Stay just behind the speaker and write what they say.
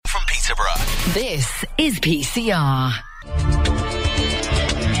This is PCR.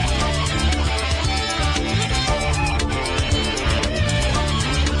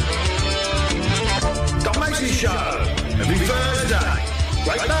 Show every Thursday.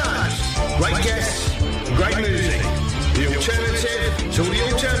 Great bands, great guests, great music. The alternative to the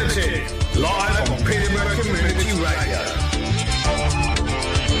alternative. Live on Peterborough Community Radio.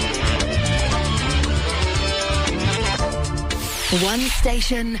 One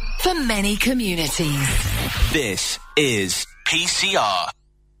station for many communities. This is PCR.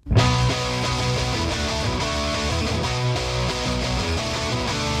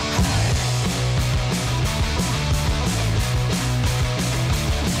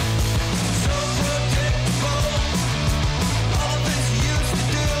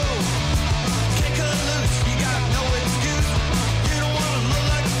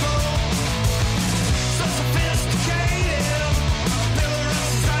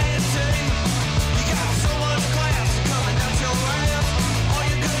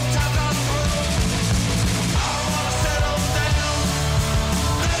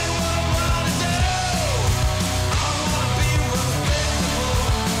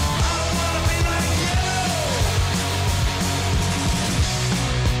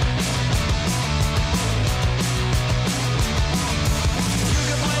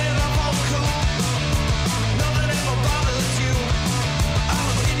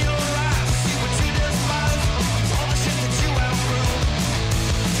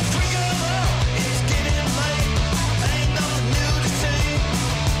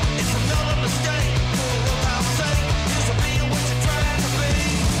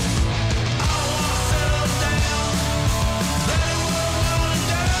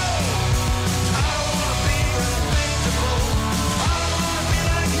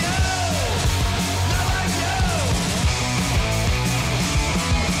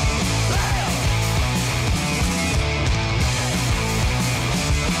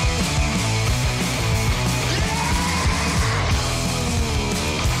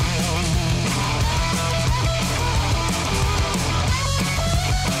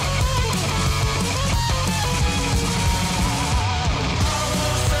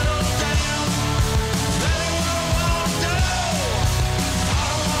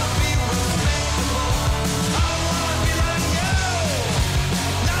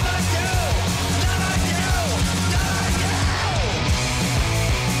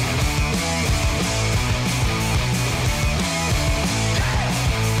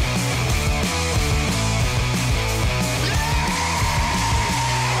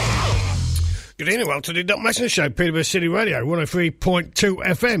 Good evening, welcome to the Doc Messenger Show, Peterborough City Radio, 103.2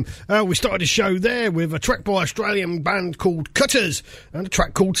 FM. We started the show there with a track by an Australian band called Cutters and a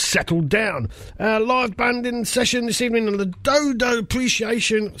track called Settled Down. Live band in session this evening on the Dodo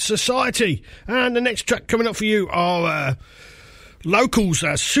Appreciation Society. And the next track coming up for you are Locals,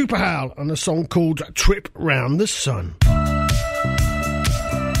 Super Howl, and a song called Trip Round the Sun.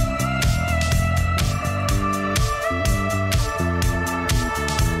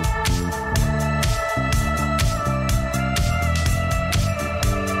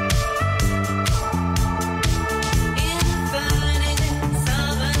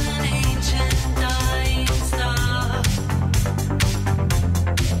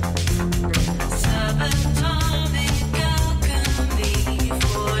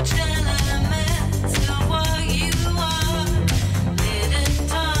 For tenement to what you are.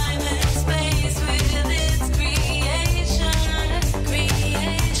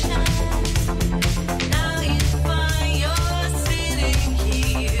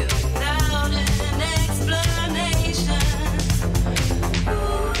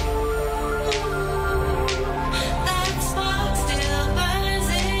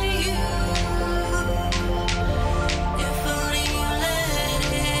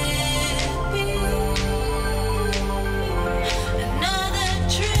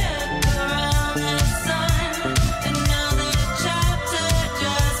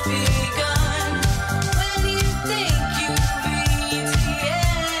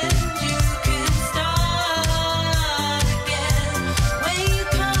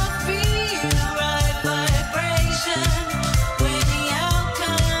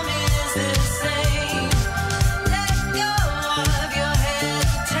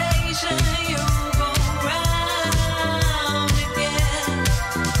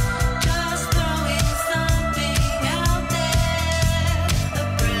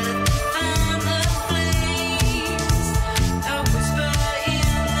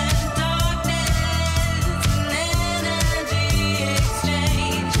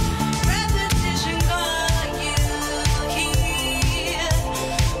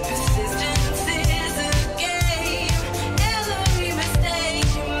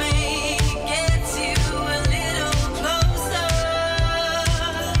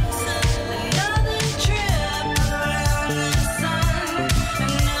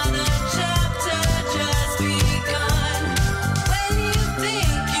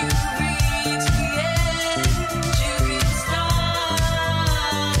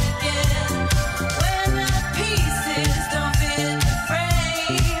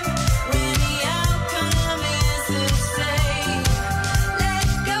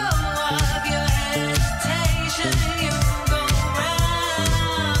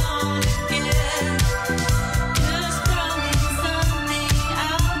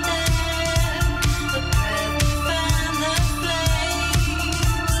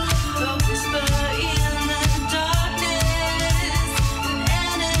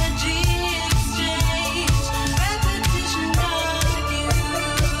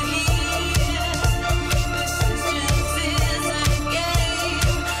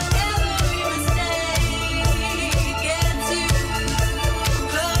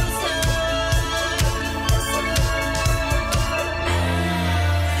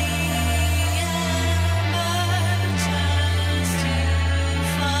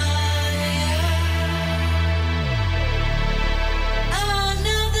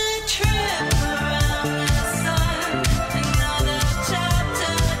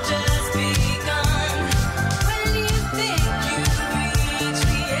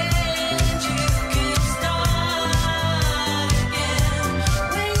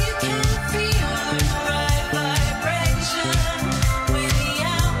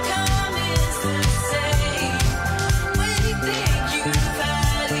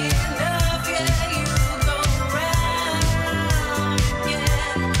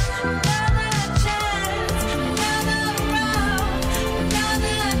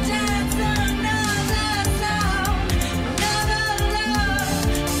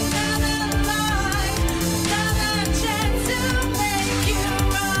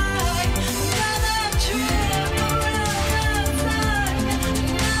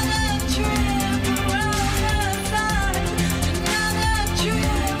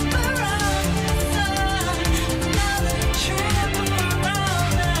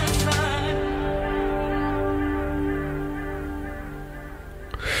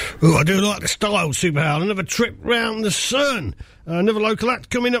 Oh, I do like the style, Super Hal. Another trip round the sun. Another local act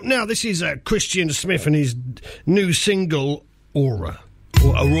coming up now. This is Christian Smith and his new single, Aura.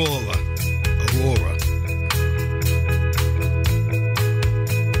 Or Aurora. Aurora.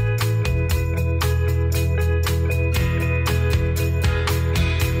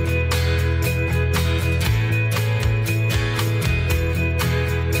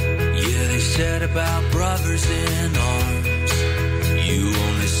 Yeah, they said about brothers in arms, you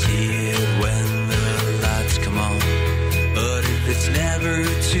only see it when the lights come on. But if it's never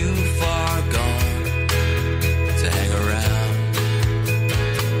too far gone to hang around,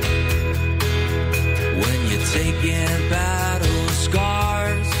 when you're taking battle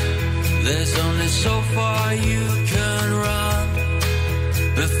scars, there's only so far you can run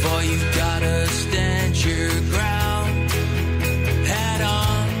before you gotta stand your ground head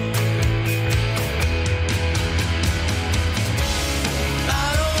on.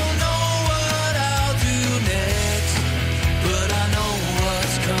 I don't know what I'll do next, but I know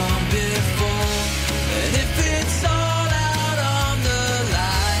what's come before. And if it's all out on the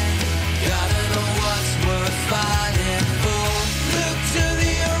line, gotta know what's worth fighting for. Look to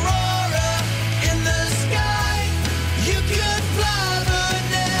the aurora in the sky. You could fly but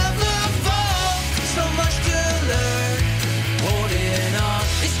never fall. So much to learn, holding on.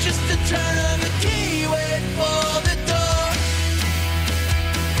 It's just a turn of a key, wait for the door.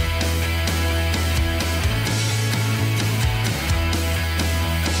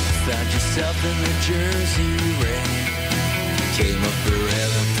 Found yourself in the Jersey rain. Came up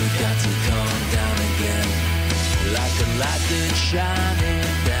forever, forgot to come down again. Like a light that's shining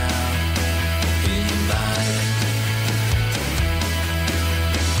down in your mind.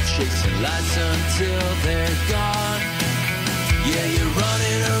 Chasing lights until they're gone. Yeah, you're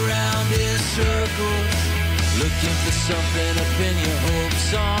running around in circles, looking for something to pin your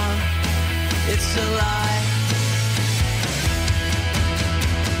hopes on. It's a lie.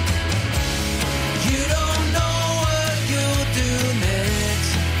 You don't know what you'll do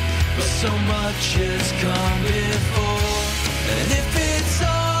next, but so much has come before. And if it's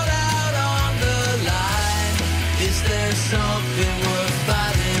all out on the line, is there something worth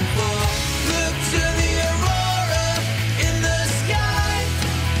fighting for? Look to the aurora in the sky.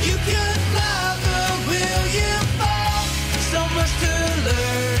 You could fly, but will you fall? So much to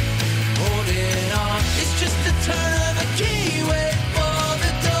learn, holding on. It's just a turn of a key, wait for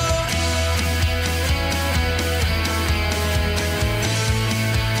the door.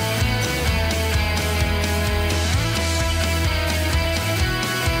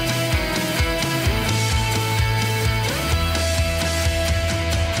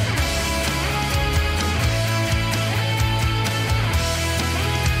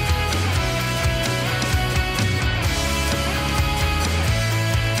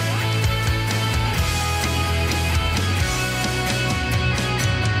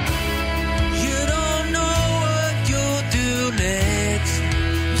 You don't know what you'll do next.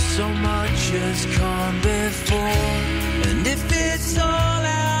 So much has come before. And if it's all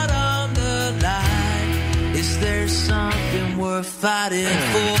out on the line, is there something worth fighting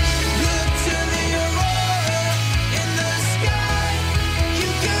for? Look to the aurora in the sky. You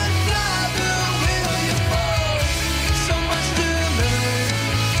could fly, but will you fall? So much to learn,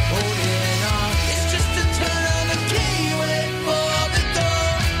 holding on. It's just a turn of a key, wait for the door.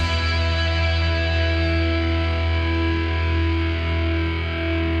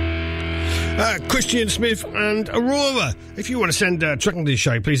 Christian Smith and Aurora. If you want to send a track on this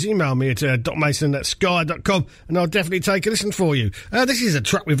show, please email me at dotmason@sky.com and I'll definitely take a listen for you. This is a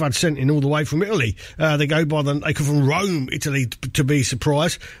track we've had sent in all the way from Italy. They come from Rome, Italy, to be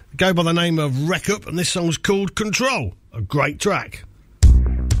surprised. They go by the name of Wreck Up, and this song's called Control. A great track.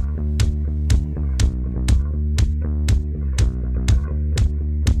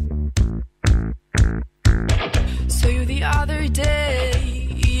 Saw you the other day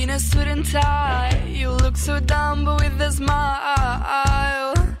in a suit and tie. You look so dumb but with a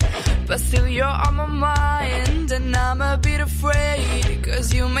smile. But still you're on my mind, and I'm a bit afraid,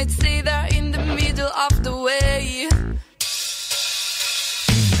 'cause you might stay there in the middle of the way. If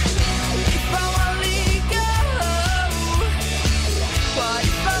I only go, what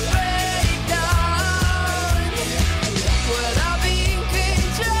if I break down? Would I be in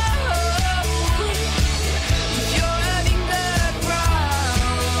control if you're having the ground?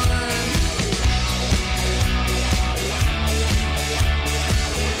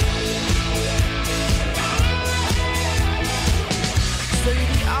 So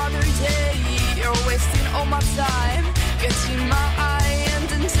the other day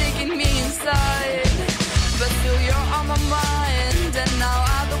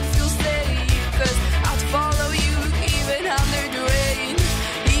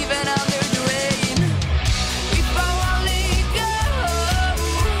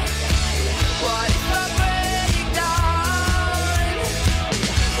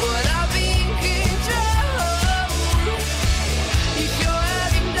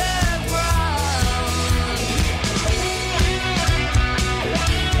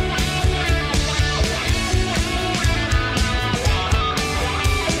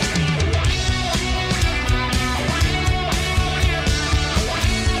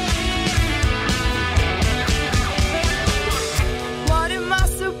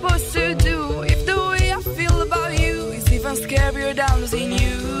comes in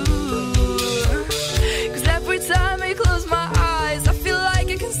you. 'Cause every time I close my eyes, I feel like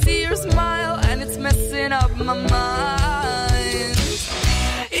I can see your smile, and it's messing up my mind.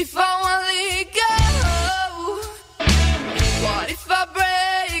 If I wanna let go, what if I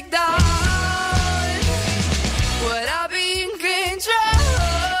break down? Would I be in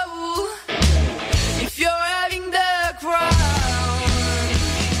control if you're having the crown?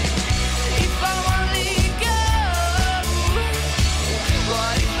 If I wanna let go,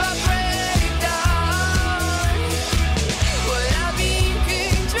 what if I break down? Would I be in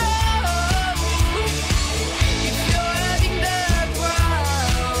control if you're having the crown?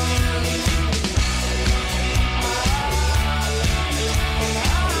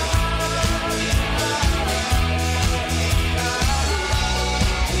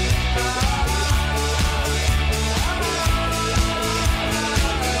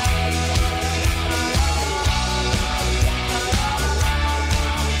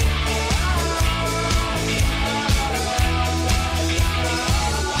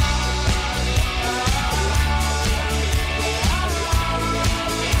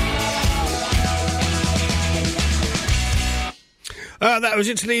 That was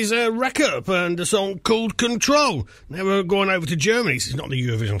Italy's Wreck-Up and a song called Control. Now we're going over to Germany. This is not the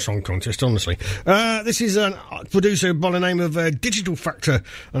Eurovision Song Contest, honestly. This is a producer by the name of Digital Factor,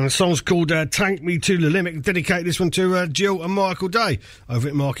 and the song's called Take Me to the Limit. Dedicate this one to Jill and Michael Day over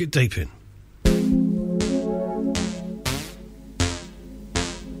at Market Deepin.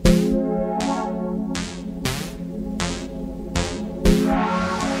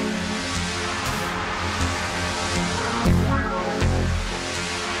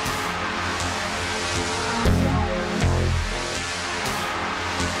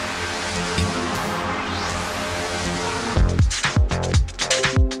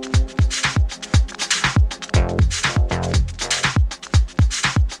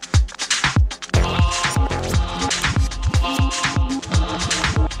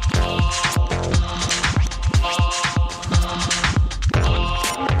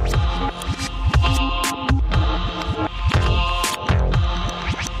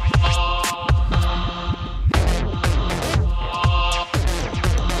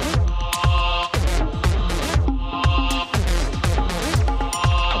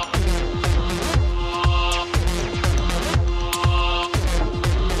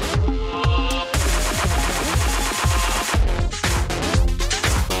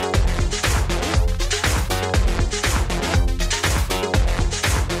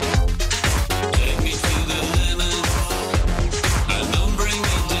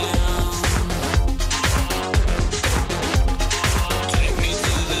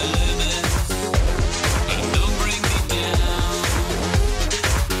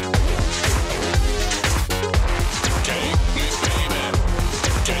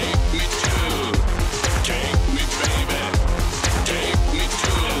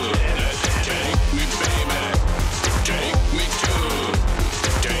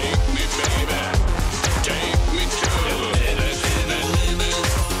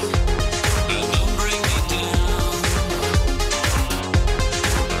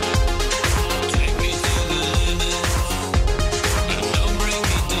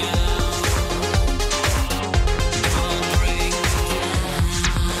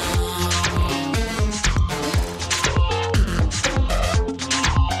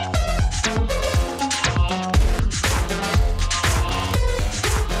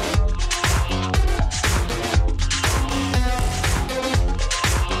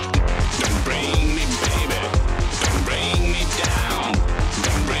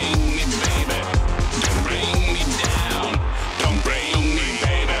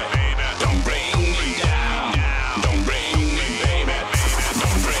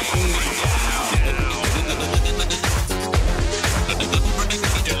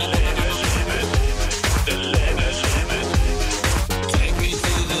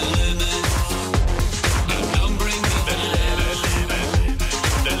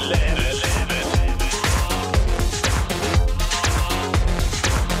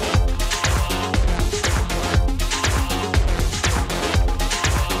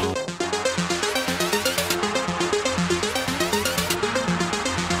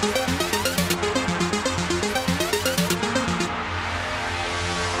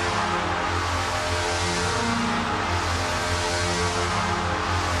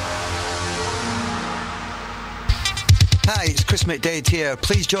 Hi, it's Chris McDade here.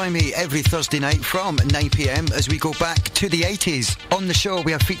 Please join me every Thursday night from 9pm as we go back to the 80s. On the show,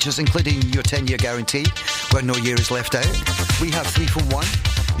 we have features including your 10-year guarantee, where no year is left out. We have 3 from 1,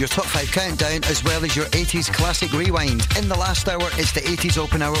 your top 5 countdown, as well as your 80s classic rewind. In the last hour, it's the 80s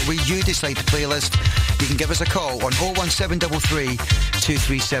open hour where you decide the playlist. You can give us a call on 01733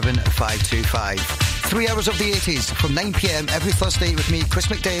 237 525. 3 hours of the 80s from 9 p.m. every Thursday with me, Chris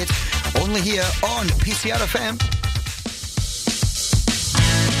McDade, only here on PCR FM.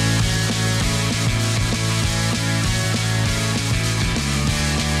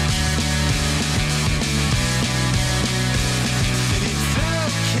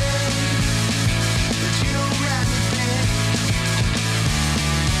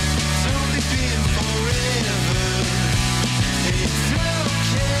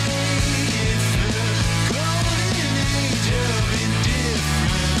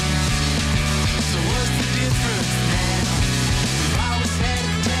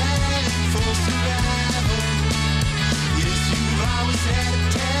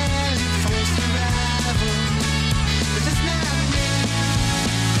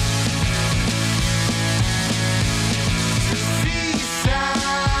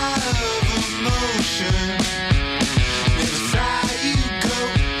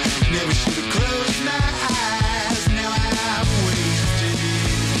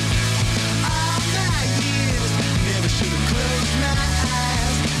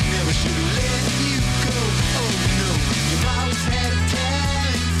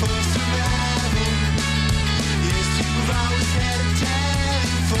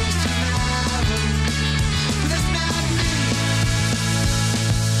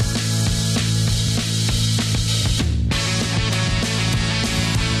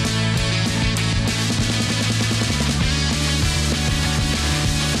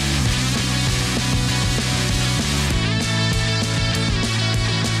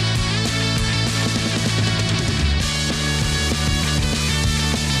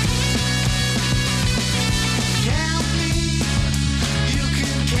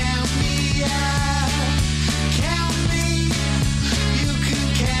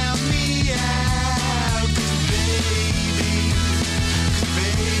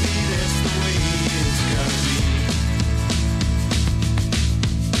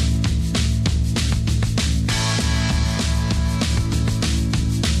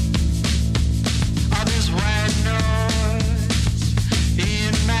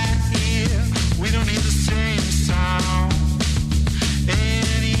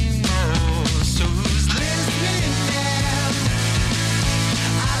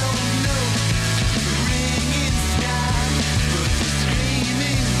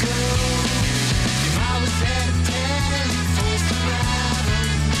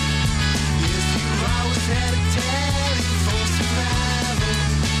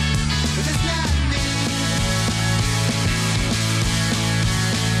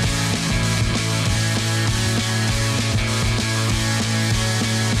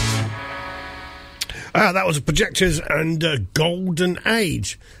 That was Projectors and Golden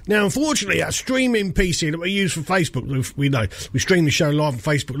Age. Now, unfortunately, our streaming PC that we use for Facebook, we stream the show live on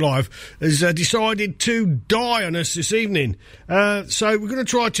Facebook Live, has decided to die on us this evening. So we're going to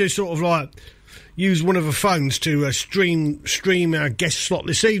try to sort of like use one of the phones to stream our guest slot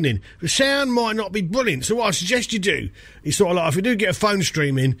this evening. The sound might not be brilliant, so what I suggest you do is sort of like, if we do get a phone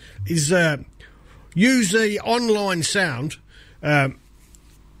streaming, is use the online sound.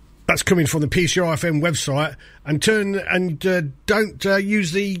 That's coming from the PCRFM website, and don't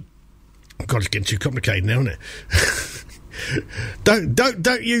use the. God, it's getting too complicated now, isn't it?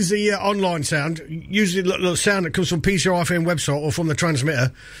 don't use the online sound. Use the little sound that comes from PCRFM website or from the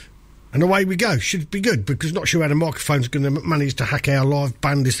transmitter, and away we go. Should be good, because not sure how the microphone's going to manage to hack our live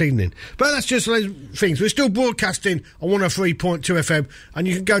band this evening. But that's just those things. We're still broadcasting on 103.2 FM, and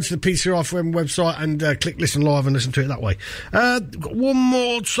you can go to the PCRFM website and click listen live and listen to it that way. One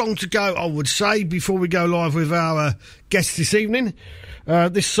more song to go, I would say, before we go live with our guests this evening.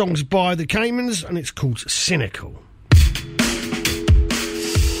 This song's by the Caymans, and it's called Cynical.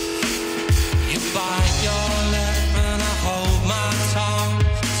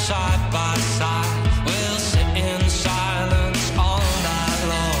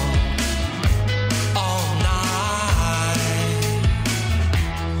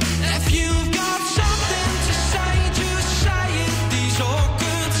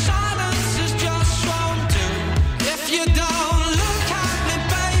 If you don't look at me,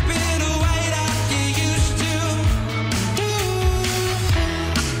 baby, the way that you used to,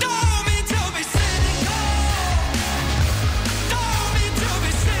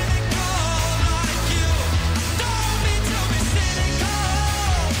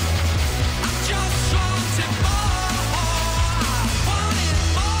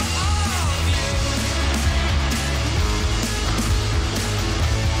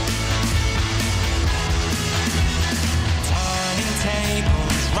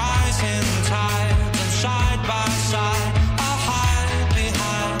 tables, rising tides, and side by side, I'll hide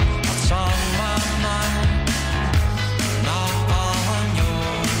behind what's on my mind, not on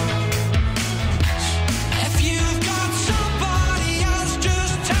yours. If you've got somebody else,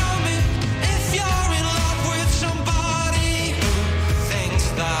 just tell me. If you're in love with somebody who thinks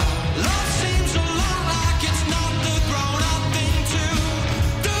that love seems a lot like it's not the grown-up thing to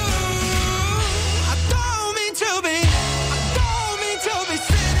do. I don't mean to be cynical. I don't mean to be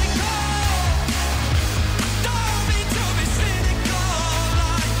cynical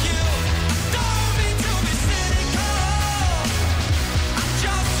like you. I don't mean to be cynical. I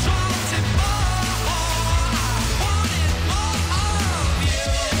just wanted more. I wanted more of you.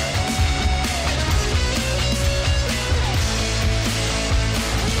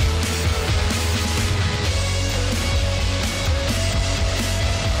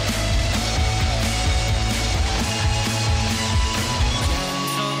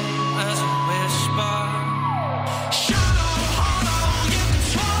 As a whisper, shallow, hollow, you can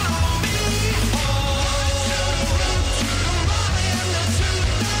swallow me whole. To the body and the truth.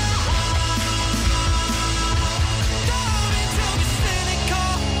 Don't mean to be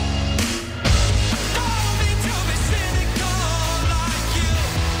cynical. Don't mean to be cynical like you.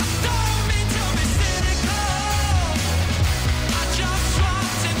 Don't mean to be cynical. I just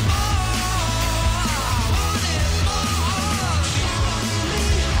wanted more. I wanted more of you.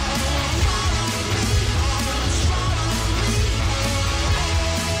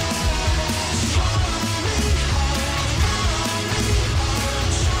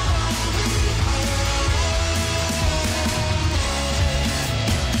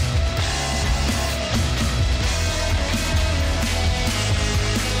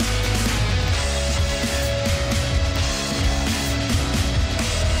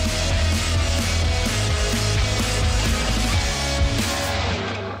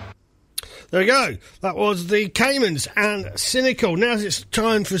 There we go. That was the Caymans and Cynical. Now it's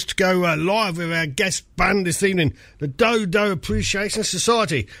time for us to go live with our guest band this evening, the Dodo Appreciation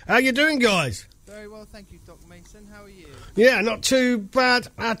Society. How you doing, guys? Very well, thank you, Doc Mason. How are you? Yeah, not too bad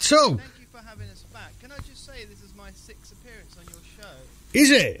at all. Thank you for having us back. Can I just say this is my 6th appearance on your show?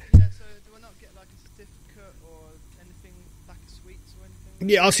 Is it? Yeah, so do I not get like a certificate or anything, like a sweets or anything?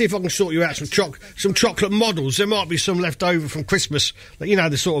 Yeah, I'll see if I can sort you out some chocolate models. There might be some left over from Christmas. You know,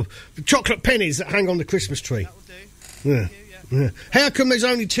 the sort of the chocolate pennies that hang on the Christmas tree. That will do. Yeah. Thank you, yeah. Yeah. How come there's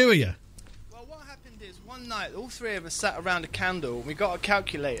only 2 of you? Well, what happened is one night all 3 of us sat around a candle, we got our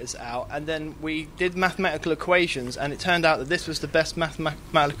calculators out, and then we did mathematical equations, and it turned out that this was the best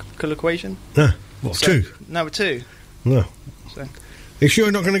mathematical equation. What, So- 2? No, 2. No. So You sure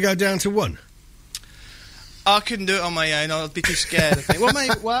you're not going to go down to 1? I couldn't do it on my own. I'd be too scared. I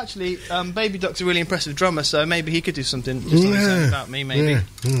think. Well, actually, Baby Doc's a really impressive drummer, so maybe he could do something just on his own without me. Maybe.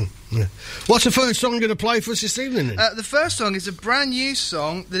 Yeah. What's the first song you're going to play for us this evening, then? The first song is a brand new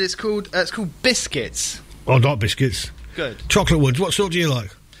song that it's called Biscuits. I like biscuits. Good. Chocolate ones. What sort do you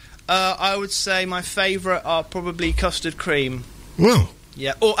like? I would say my favourite are probably custard cream. Well,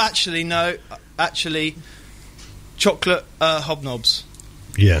 Yeah. Or actually, no. Actually, chocolate hobnobs.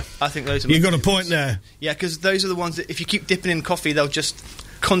 yeah. I think those are my You got a favourites. point there. Yeah, because those are the ones that if you keep dipping in coffee, they'll just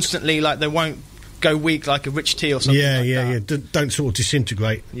constantly, like, they won't go weak like a rich tea or something like that. Don't sort of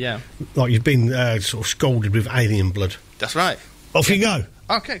disintegrate. Yeah. Like you've been sort of scalded with alien blood. That's right. Off you go.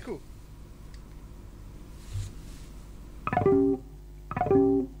 Okay, cool.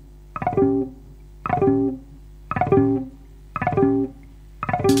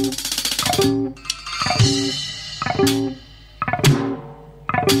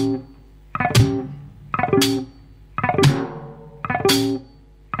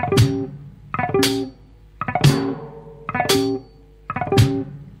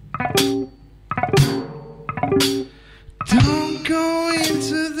 Don't go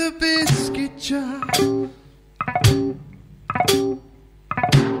into the biscuit jar.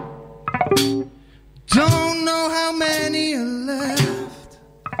 Don't know how many are left.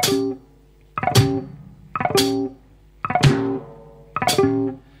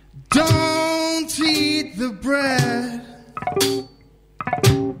 Don't eat the bread.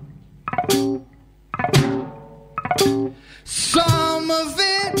 Some of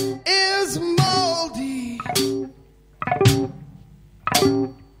it is moldy.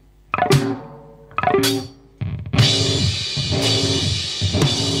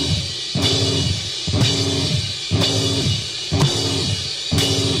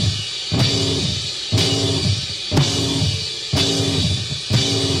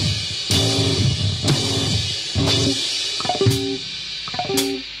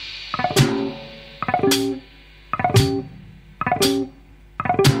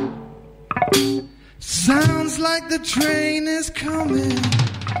 Sounds like the train is coming.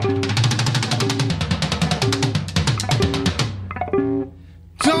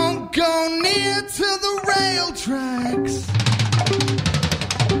 Don't go near to the rail tracks.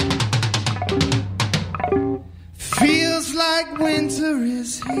 Feels like winter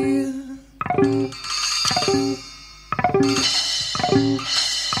is here.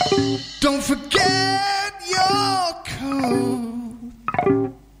 Don't forget your coat.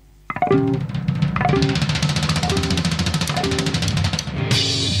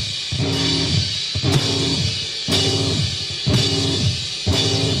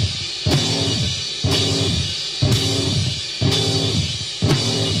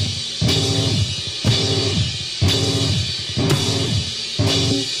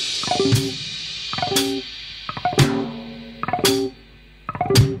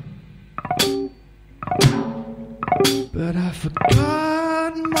 But I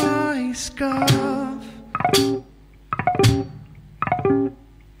forgot my scarf.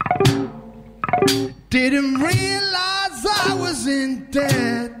 Didn't realize I was in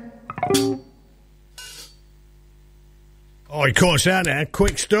debt. Oh, you caught us out there.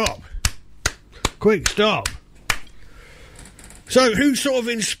 Quick stop. Quick stop. So, who sort of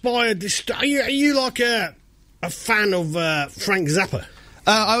inspired this? Are you like a fan of Frank Zappa?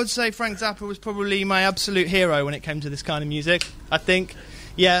 I would say Frank Zappa was probably my absolute hero when it came to this kind of music, I think.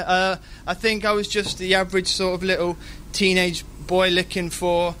 Yeah, I think I was just the average sort of little teenage boy looking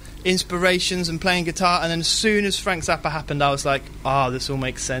for inspirations and playing guitar, and then as soon as Frank Zappa happened, I was like, this all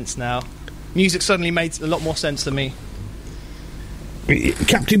makes sense now. Music suddenly made a lot more sense to me.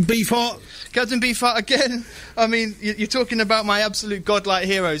 Captain Beefheart? Captain Beefheart again. I mean, you're talking about my absolute godlike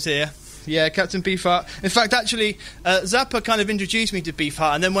heroes here. Yeah, Captain Beefheart. In fact, actually, Zappa kind of introduced me to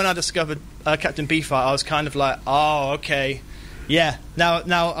Beefheart, and then when I discovered Captain Beefheart, I was kind of like, oh, okay. Yeah,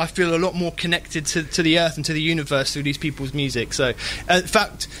 now I feel a lot more connected to the earth and to the universe through these people's music. So, in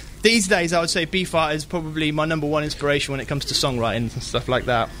fact, these days I would say Beefheart is probably my number one inspiration when it comes to songwriting and stuff like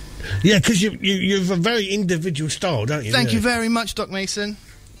that. Yeah, because you have a very individual style, don't you? Thank you very much, Doc Mason.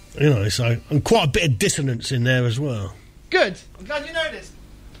 You know, so, and quite a bit of dissonance in there as well. Good. I'm glad you noticed.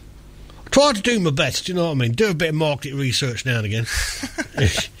 Try to do my best, you know what I mean? Do a bit of market research now and again.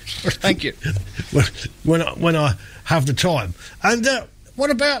 Thank you. When I have the time. And what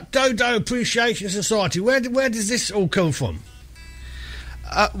about Dodo Appreciation Society? Where does this all come from?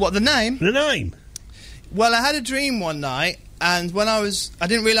 What, the name? The name. Well, I had a dream one night, and when I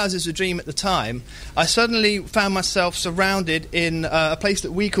didn't realise it was a dream at the time, I suddenly found myself surrounded in a place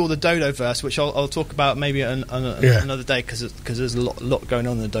that we call the Dodo-verse, which I'll talk about maybe another day, because there's a lot going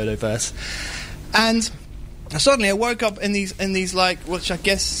on in the Dodo-verse. And suddenly I woke up in these like, which I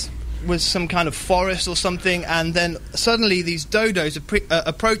guess was some kind of forest or something, and then suddenly these dodos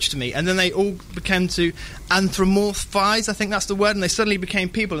approached me, and then they all began to anthropomorphize, I think that's the word, and they suddenly became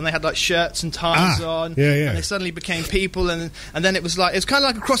people, and they had like shirts and ties on, and they suddenly became people, and then it was kind of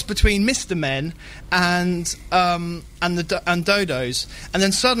like a cross between Mr. Men and dodos, and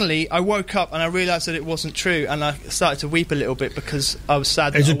then suddenly I woke up and I realised that it wasn't true, and I started to weep a little bit because I was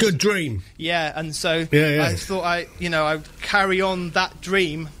sad. It's a good dream. Yeah, and so I thought I'd carry on that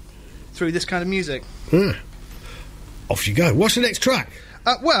dream through this kind of music. Off you go. What's the next track?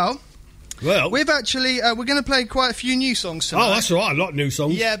 Well, we've actually we're going to play quite a few new songs tonight. Oh, that's all right. A lot of new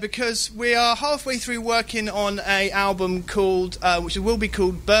songs. Yeah, because we are halfway through working on a album called, which will be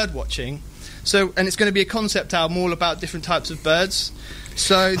called Birdwatching. So, and it's going to be a concept album all about different types of birds.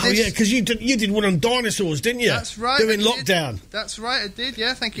 So, because you did one on dinosaurs, didn't you? That's right. Doing Lockdown. That's right, I did.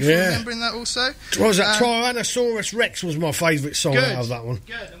 Yeah, thank you for remembering that. Also, what was that? Tyrannosaurus Rex was my favourite song out of that one.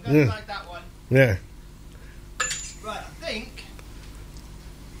 Good. I'm going to like that one. Yeah. Right,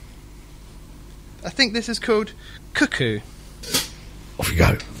 I think this is called Cuckoo. Off you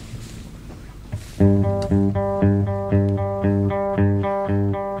go.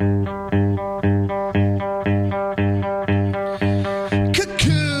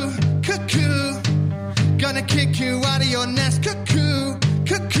 Kick you out of your nest, cuckoo,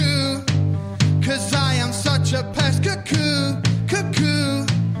 cuckoo, 'cause I am such a pest, cuckoo, cuckoo,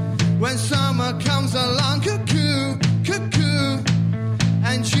 when summer comes along, cuckoo, cuckoo,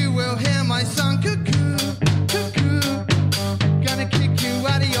 and you will hear my song, cuckoo, cuckoo, gonna kick you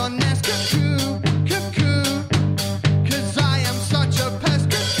out of your nest, cuckoo, cuckoo, 'cause I am such a pest,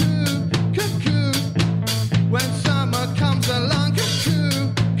 cuckoo, cuckoo, when summer comes along,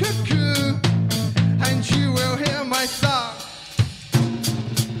 cuckoo, cuckoo, and you will hear my song.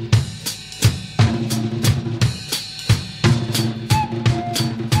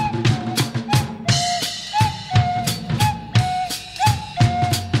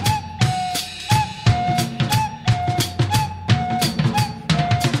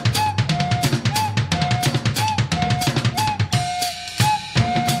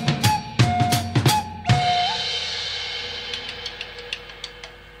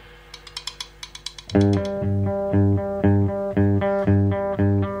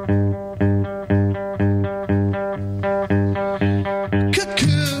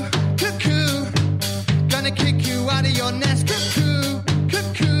 Cuckoo, cuckoo, gonna kick you out of your nest. Cuckoo,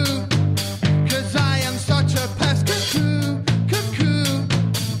 cuckoo, 'cause I am such a pest. Cuckoo, cuckoo,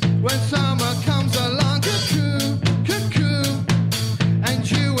 when summer comes along. Cuckoo, cuckoo,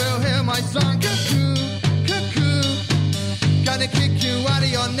 and you will hear my song. Cuckoo, cuckoo, gonna kick you out of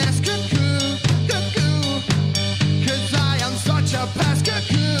your nest. Cuckoo, cuckoo, 'cause I am such a pest.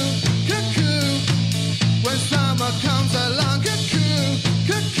 Cuckoo, cuckoo, when summer comes along. Cuckoo,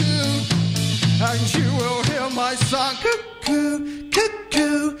 cuckoo, and you will hear my song. Cuckoo,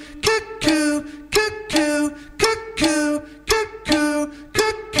 cuckoo, cuckoo, cuckoo, cuckoo, cuckoo, cuckoo,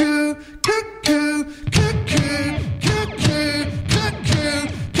 cuckoo, cuckoo, cuckoo, cuckoo, cuckoo,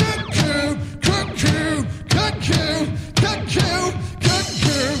 cuckoo, cuckoo, cuckoo,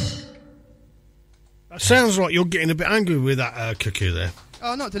 cuckoo. That sounds like you're getting a bit angry with that cuckoo there.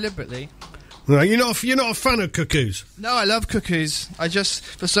 Oh, not deliberately. No, you're not a fan of cuckoos. No, I love cuckoos. I just,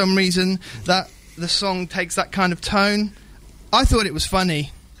 for some reason, that the song takes that kind of tone. I thought it was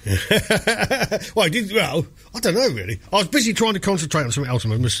funny. Well, I don't know really. I was busy trying to concentrate on something else. I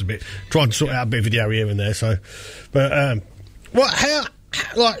missed a bit, trying to sort out a bit of video here and there. So, but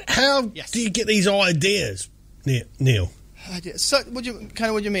how Yes. do you get these ideas, Neil? So, what do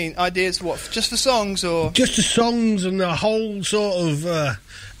you mean? Ideas? What? Just for songs or Just the songs and the whole sort of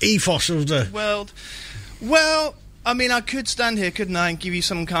ethos of the. world? Well, I mean, I could stand here, couldn't I, and give you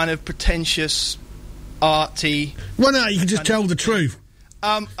some kind of pretentious, arty. Well, no, you can just tell the truth.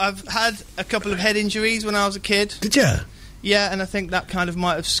 I've had a couple of head injuries when I was a kid. Did you? Yeah, and I think that kind of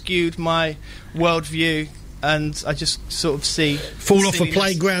might have skewed my worldview, and I just sort of see Fall off a silliness.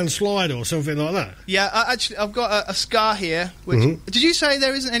 playground slide or something like that. Yeah, I've got a scar here. Which did you say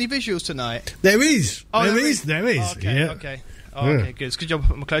there isn't any visuals tonight? There is. Oh, there is. Oh, okay, Yeah. okay. Oh, Yeah. okay, good. It's a good job I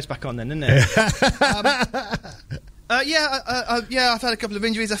put my clothes back on then, isn't it? I've had a couple of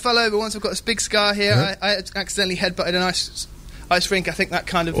injuries. I fell over once. I've got this big scar here. Yeah. I accidentally headbutted an ice rink. I think that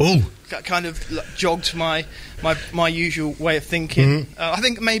kind of jogged my usual way of thinking. I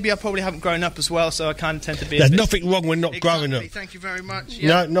think maybe I probably haven't grown up as well, so I kind of tend to be. There's a bit nothing wrong with not growing up. Thank you very much.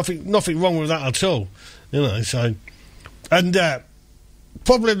 Yeah. No, nothing wrong with that at all. You know, so and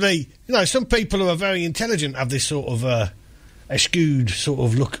probably, you know, some people who are very intelligent have this sort of eschewed sort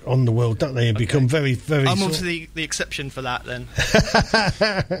of look on the world, don't they? And become very, very. I'm obviously the exception for that then.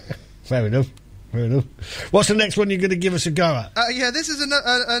 Fair enough. Fair enough. What's the next one you're going to give us a go at? This is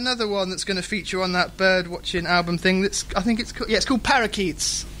another one that's going to feature on that bird watching album thing. It's called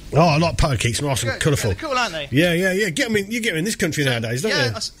Parakeets. Oh, I like parakeets, nice and colourful. Yeah, they're cool, aren't they? Yeah. You get them in this country nowadays, don't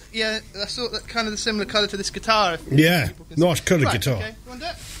you? I saw that kind of the similar colour to this guitar. Yeah, nice coloured Right, guitar. Okay, you want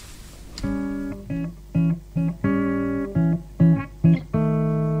that?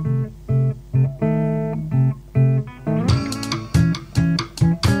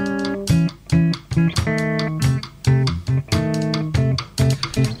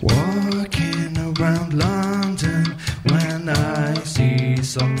 Walking around London when I see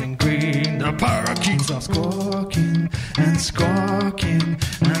something green, the parakeets are squawking and squawking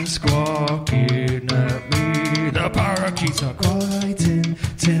and squawking at me. The parakeets are quite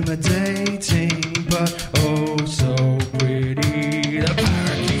intimidating, but oh so pretty. The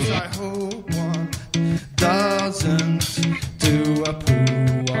parakeets, I hope one doesn't do a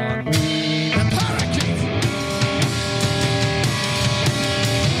poo on me. The parakeets.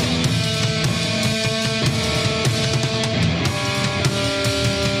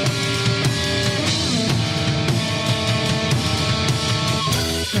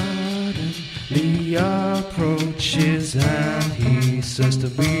 He approaches and he says to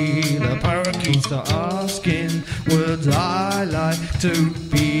me, the parakeets are asking, would I like to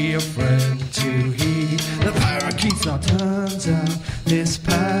be a friend to he? The parakeets are, turns out this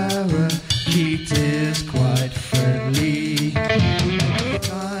parakeet is quite friendly.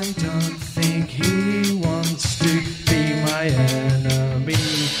 I don't think he wants to be my enemy.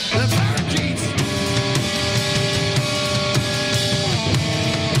 The parakeets.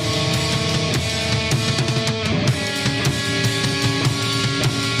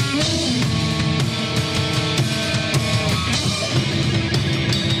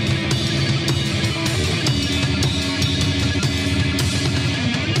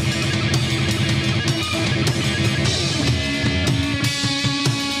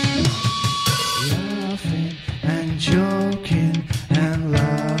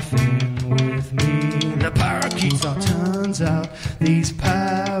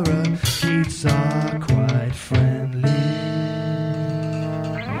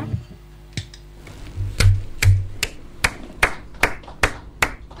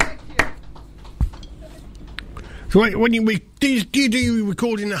 So when you do you do your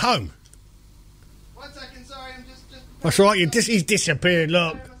recording at home? 1 second, sorry, I'm just That's right. He's disappeared.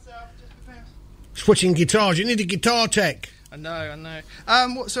 Look, switching guitars. You need a guitar tech. I know.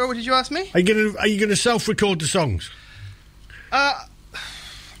 Sorry, what did you ask me? Are you gonna self-record the songs?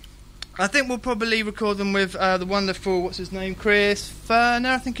 I think we'll probably record them with the wonderful, what's his name, Chris Ferner,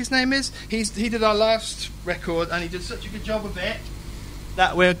 I think his name is. He did our last record, and he did such a good job of it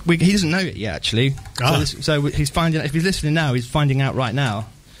that he doesn't know it yet, actually. Ah. So he's finding. If he's listening now, he's finding out right now.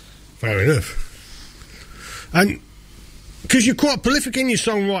 Fair enough. And because you're quite prolific in your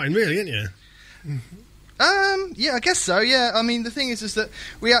songwriting, really, aren't you? Yeah, I guess so. Yeah, I mean, the thing is that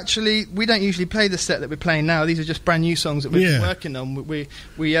we don't usually play the set that we're playing now. These are just brand new songs that we've been working on. We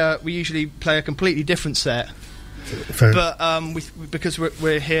usually play a completely different set. Fair. But because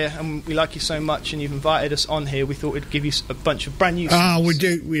we're here and we like you so much and you've invited us on here, we thought we'd give you a bunch of brand new songs. Ah, we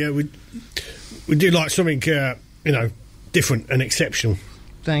do. We do like something different and exceptional.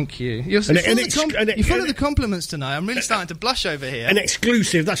 Thank you. You're full of the compliments tonight. I'm really starting to blush over here. An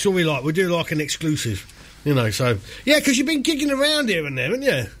exclusive. That's what we like. We do like an exclusive. So yeah, because you've been gigging around here and there, haven't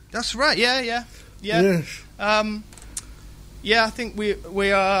you? That's right. Yeah. Yes. Yeah, I think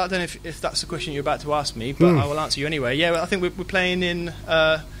we are. I don't know if that's the question you're about to ask me, but I will answer you anyway. Yeah, I think we're playing in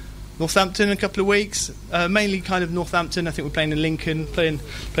Northampton in a couple of weeks. Mainly kind of Northampton. I think we're playing in Lincoln, playing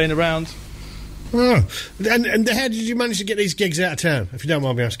around. Oh, and how did you manage to get these gigs out of town, if you don't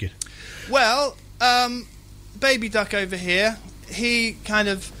mind me asking? Well, Baby Duck over here, he kind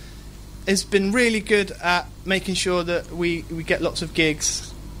of has been really good at making sure that we get lots of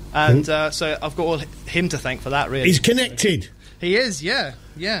gigs, and so I've got all him to thank for that, really. He's connected. He is, yeah.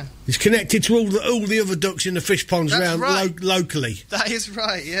 He's connected to all the other ducks in the fish ponds around locally. That is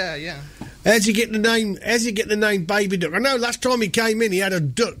right, yeah. How's he get the name Baby Duck? I know last time he came in, he had a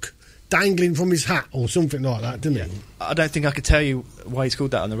duck dangling from his hat or something like that, didn't he? I don't think I could tell you why he's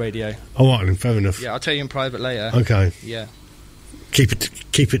called that on the radio. Oh, right, then, fair enough. Yeah, I'll tell you in private later. Okay. Yeah. Keep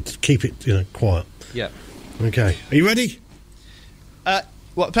it, quiet. Yeah. Okay. Are you ready?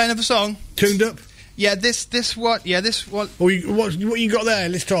 Play another song? Tuned up? Yeah, this one. What you got there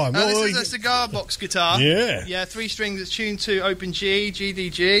this time? This is a cigar box guitar. Yeah. Yeah, 3 strings. It's tuned to open G,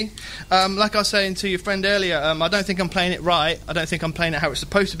 GDG. Like I was saying to your friend earlier, I don't think I'm playing it right. I don't think I'm playing it how it's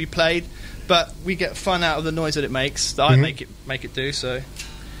supposed to be played. But we get fun out of the noise that it makes. That I make it do. So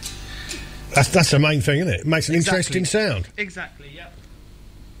that's the main thing, isn't it? It makes an interesting sound. Exactly. Yeah.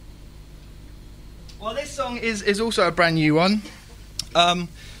 Well, this song is also a brand new one.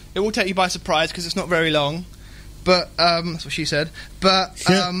 It will take you by surprise because it's not very long, but that's what she said. But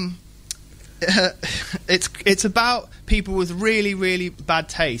it's about people with really, really bad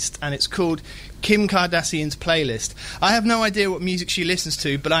taste, and it's called Kim Kardashian's Playlist. I have no idea what music she listens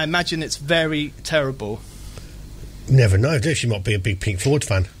to, but I imagine it's very terrible. Never know, do you? She might be a big Pink Floyd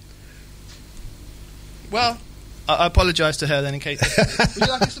fan. Well, I apologise to her then in case. Would you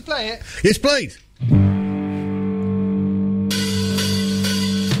like us to play it? Yes, please.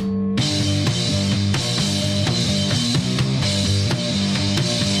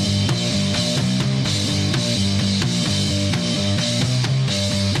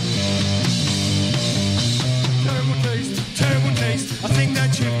 I think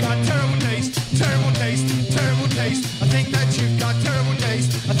that you've got terrible taste. I think that you've got terrible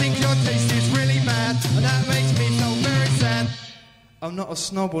taste. I think your taste is really bad, and that makes me so very sad. I'm not a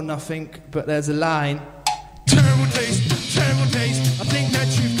snob or nothing, but there's a line. Terrible taste. I think that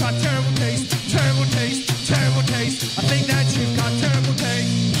you've got terrible taste. I think that you've got terrible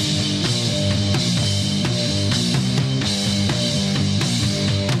taste.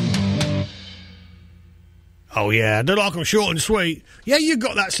 Oh yeah, they like them short and sweet. Yeah, you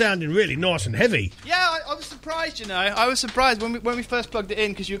got that sounding really nice and heavy. Yeah, I was surprised, I was surprised when we first plugged it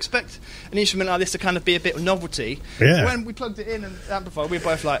in, because you expect an instrument like this to kind of be a bit of novelty. Yeah. When we plugged it in and amplified, we were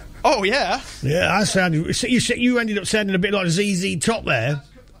both like, oh yeah. Yeah, that sounded. You ended up sounding a bit like ZZ Top there.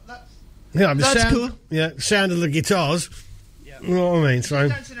 Yeah, the That's sound, cool. Yeah, the sound of the guitars. Yeah. You know what I mean? I'm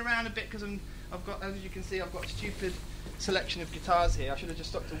dancing around a bit because I've got, as you can see, I've got a stupid selection of guitars here. I should have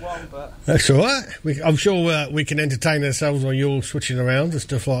just stuck to one, but that's all right. I'm sure we can entertain ourselves while you're switching around and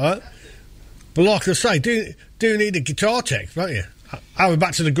stuff like that. But like I say, do need a guitar tech, don't you? We're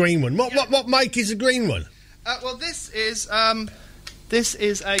back to the green one. What make is the green one? Well, this is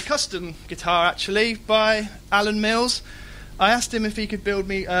a custom guitar actually by Alan Mills. I asked him if he could build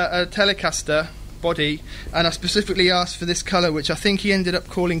me a Telecaster body, and I specifically asked for this colour, which I think he ended up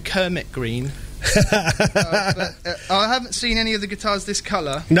calling Kermit Green. But I haven't seen any of the guitars this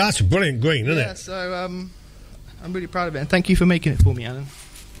colour. No, that's a brilliant green, isn't it? So I'm really proud of it, and thank you for making it for me, Alan.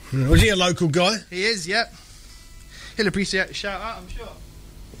 Was he a local guy? He is, yep. He'll appreciate a shout out, I'm sure.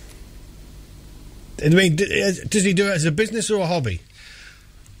 I mean, does he do it as a business or a hobby?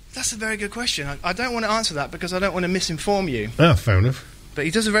 That's a very good question. I don't want to answer that because I don't want to misinform you. Oh, fair enough. But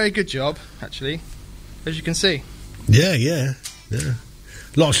he does a very good job, actually, as you can see. Yeah. A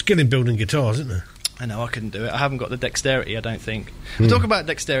lot of skill in building guitars, isn't there? I know, I couldn't do it. I haven't got the dexterity, I don't think. I talk about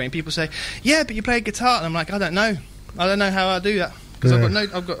dexterity and people say, yeah, but you play guitar. And I'm like, I don't know. I don't know how I do that. Because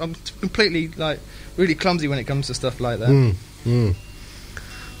I'm completely, like, really clumsy when it comes to stuff like that.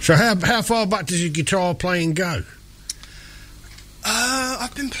 So how far back does your guitar playing go?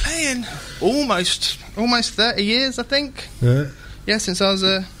 I've been playing almost 30 years, I think. Yeah, since I was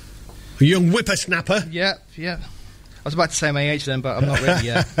a young whippersnapper. Yeah. I was about to say my age then, but I'm not ready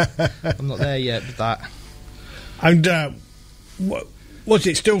yet. I'm not there yet with that. And was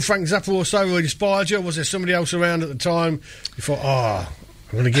it still Frank Zappa or so who inspired you? Or was there somebody else around at the time you thought, I'm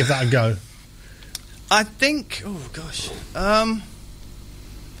going to give that a go? I think,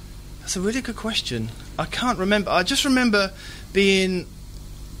 that's a really good question. I can't remember. I just remember I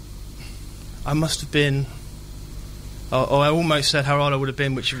must have been. I almost said how old I would have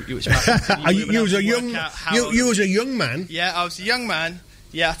been, which you was a young. You was a young man. Yeah, I was a young man.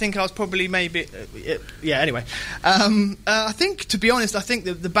 Yeah, I think I was probably maybe. Anyway, I think, to be honest, I think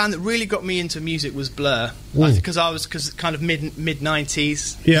the band that really got me into music was Blur, because kind of mid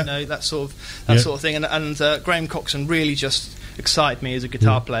 90s. Yeah. You know, that sort of thing, and Graham Coxon really just excited me as a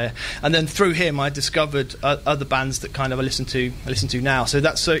guitar player, and then through him I discovered other bands that kind of I listen to now.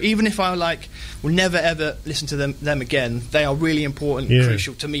 So even if I will never ever listen to them again, they are really important and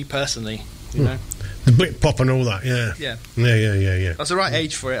crucial to me personally. You know, the Britpop and all that. Yeah. That's the right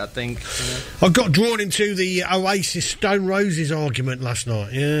age for it, I think. You know? I got drawn into the Oasis Stone Roses argument last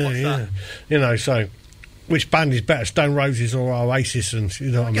night. What's that? You know, so which band is better, Stone Roses or Oasis? And you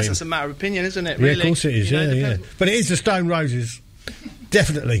know what I mean? I guess that's a matter of opinion, isn't it? Really? Yeah, of course it is. Yeah. But it is the Stone Roses,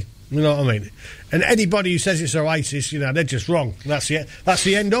 definitely. You know what I mean? And anybody who says it's Oasis, you know, they're just wrong. That's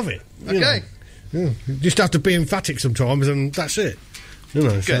the end of it. Okay. You just have to be emphatic sometimes, and that's it. You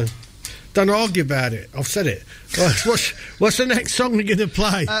know. Good. So don't argue about it. I've said it. What's the next song we're going to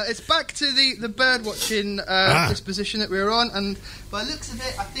play? It's back to the bird watching disposition that we were on, and by the looks of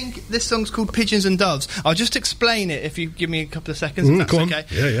it, I think this song's called Pigeons and Doves. I'll just explain it if you give me a couple of seconds. If that's okay.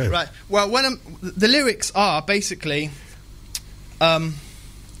 Yeah. Right. Well, the lyrics are basically,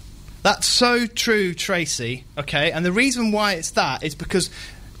 that's so true, Tracy. Okay, and the reason why it's that is because.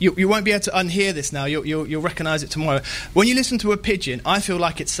 You won't be able to unhear this now. You'll recognise it tomorrow. When you listen to a pigeon, I feel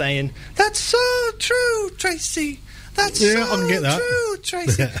like it's saying, "That's so true, Tracy. That's so I can get that. true,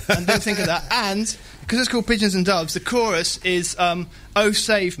 Tracy." And don't think of that. And because it's called Pigeons and Doves, the chorus is "Oh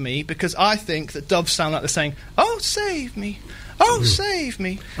save me," because I think that doves sound like they're saying, "Oh save me, oh save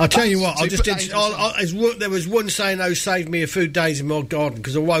me." I'll tell you what. There was one saying, "Oh save me," a few days in my garden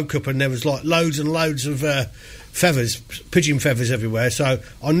because I woke up and there was like loads and loads of. Feathers, pigeon feathers everywhere, so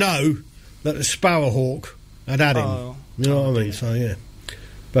I know that the sparrowhawk had him. You know what I mean? So, yeah.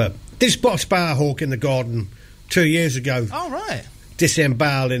 But did spot a sparrowhawk in the garden 2 years ago. Oh, right.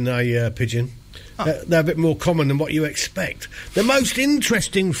 Disemboweling a pigeon. They're a bit more common than what you expect. The most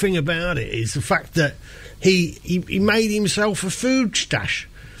interesting thing about it is the fact that he made himself a food stash.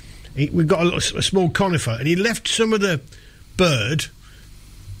 We've got a small conifer, and he left some of the bird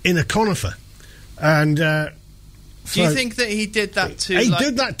in a conifer. And... do you think that he did that too? He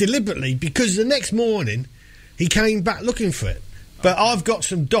did that deliberately because the next morning he came back looking for it. But I've got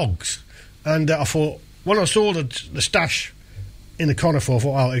some dogs, and I thought when I saw the stash in the conifer, I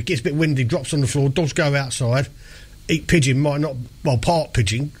thought, it gets a bit windy, drops on the floor, dogs go outside, eat pigeon, part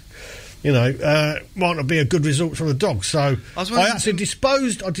pigeon, you know, might not be a good result for the dogs. So I actually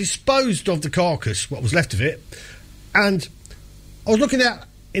disposed of the carcass, what was left of it, and I was looking out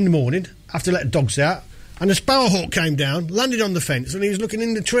in the morning after letting dogs out. And a sparrowhawk came down, landed on the fence, and he was looking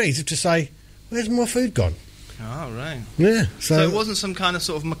in the trees to say, "Where's my food gone?" Oh, right. Yeah. So it wasn't some kind of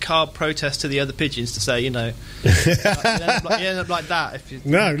sort of macabre protest to the other pigeons to say, you know, you end up like that. If you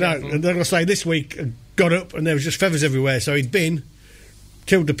no. And then I say this week, got up and there was just feathers everywhere. So he'd been,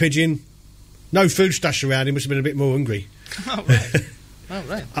 killed the pigeon, no food stash around. He must have been a bit more hungry. Oh, right. Oh,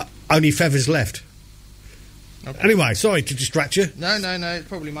 right. Only feathers left. Okay. Anyway, sorry to distract you. No, it's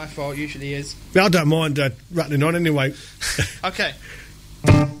probably my fault, usually is. I don't mind rattling on anyway. Okay.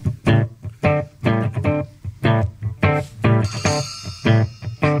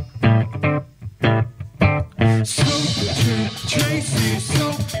 So true, Tracy,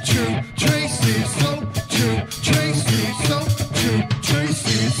 so true, Tracy, so true, Tracy, so true,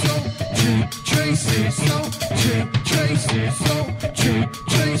 Tracy, so true, Tracy, so true, Tracy, so true,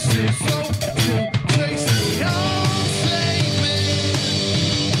 Tracy, so true, Tracy, oh.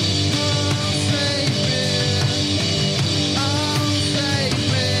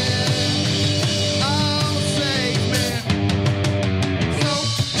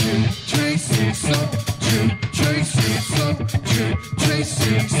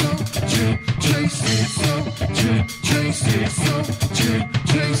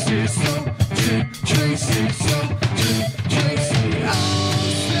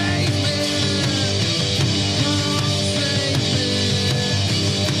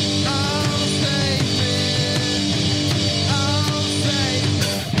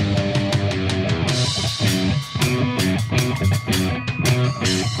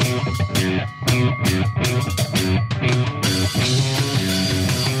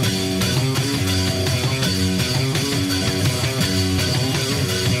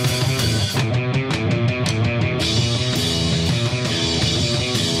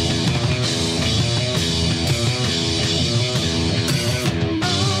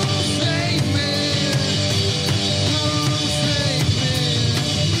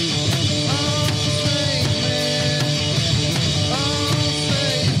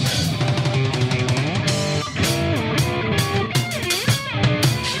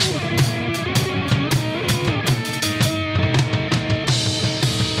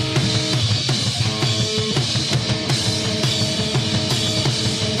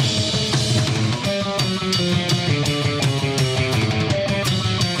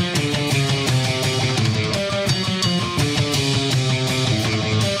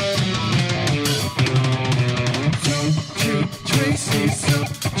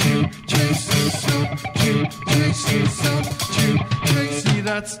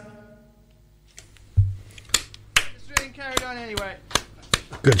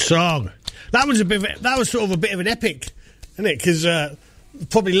 Good song. That was sort of a bit of an epic, isn't it? Because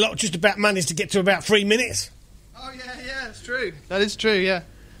probably just about managed to get to about 3 minutes. Oh yeah, it's true. That is true. Yeah.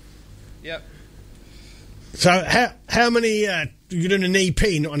 Yep. So how many? You're doing an EP,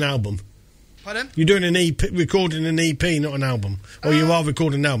 not an album. Pardon? You're doing an EP, recording an EP, not an album, or you are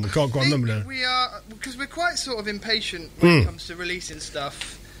recording an album. Can't quite remember now. We are, because we're quite sort of impatient when it comes to releasing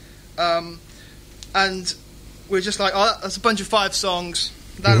stuff, and we're just like, oh, that's a bunch of 5 songs.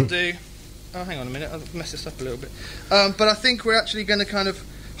 That'll do. Oh, hang on a minute, I've messed this up a little bit. But I think we're actually going to kind of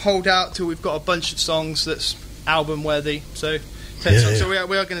hold out till we've got a bunch of songs that's album worthy. So 10 songs. So we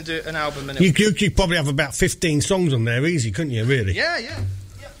are going to do an album. And you could probably have about 15 songs on there, easy, couldn't you? Really? Yeah.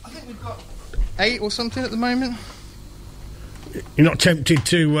 I think we've got 8 or something at the moment. You're not tempted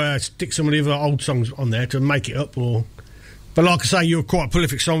to stick some of the other old songs on there to make it up, or? But like I say, you're quite a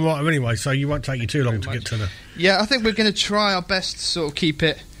prolific songwriter anyway, so you won't take you too long to get to the... Yeah, I think we're going to try our best to sort of keep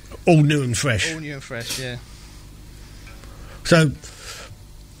it... all new and fresh. All new and fresh, yeah. So,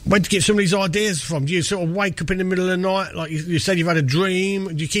 where'd you get some of these ideas from? Do you sort of wake up in the middle of the night, like you said you've had a dream?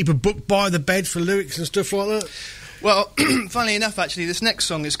 Do you keep a book by the bed for lyrics and stuff like that? Well, funnily enough, actually, this next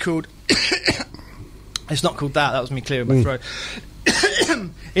song is called... It's not called that was me clearing my throat.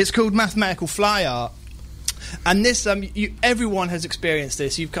 It's called Mathematical Fly Art. And this, everyone has experienced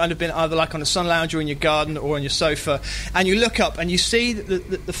this. You've kind of been either like on a sun lounger in your garden or on your sofa, and you look up and you see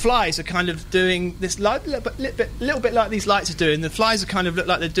that the flies are kind of doing this little bit like these lights are doing. The flies are kind of look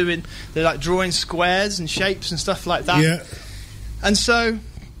like they're like drawing squares and shapes and stuff like that. Yeah. And so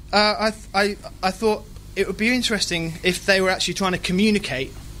I thought it would be interesting if they were actually trying to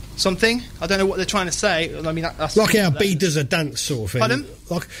communicate something. I don't know what they're trying to say. I mean, that's like how a bee does a dance sort of thing. Pardon?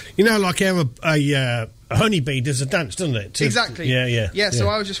 Like how a honeybee does a dance, doesn't it? Exactly. Yeah. So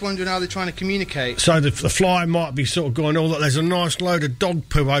I was just wondering how they're trying to communicate. So the fly might be sort of going, oh, look, there's a nice load of dog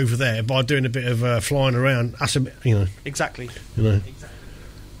poo over there by doing a bit of flying around. That's a bit, Exactly. Exactly.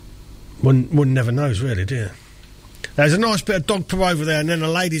 One never knows, really, do you? There's a nice bit of dog poo over there, and then a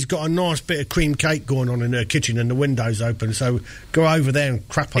lady's got a nice bit of cream cake going on in her kitchen, and the window's open, so go over there and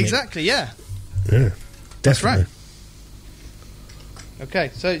crap on Exactly, yeah. Yeah, That's right. definitely.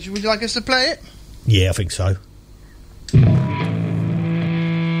 Okay, so would you like us to play it? Yeah, I think so.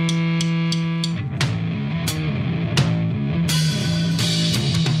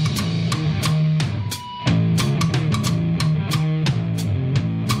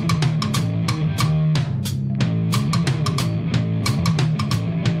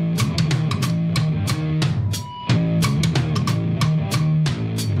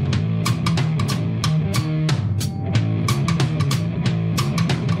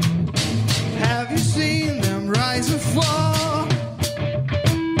 Have you seen them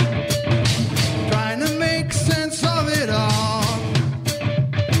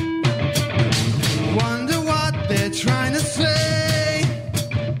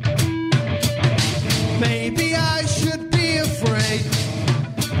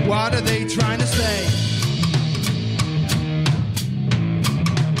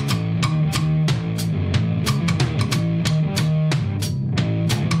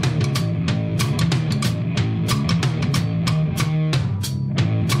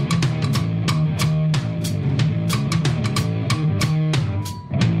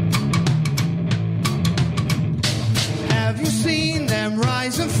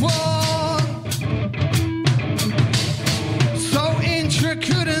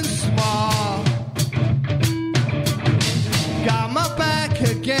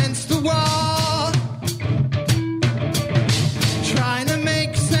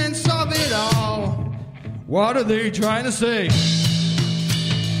What are they trying to say?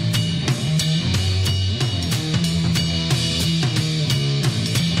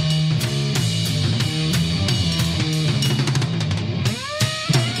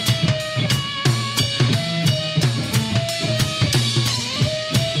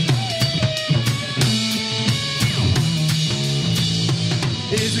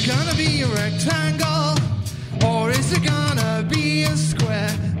 Is it gonna be a rectangle? Or is it gonna be a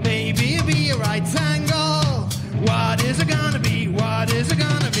square? Maybe it'll be a right angle. What is it gonna be? What is it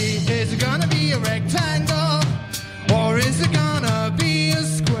gonna be? Is it gonna be a rectangle? Or is it gonna be a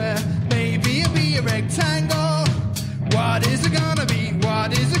square? Maybe it'll be a rectangle. What is it gonna be?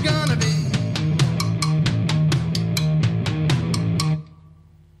 What is it gonna be?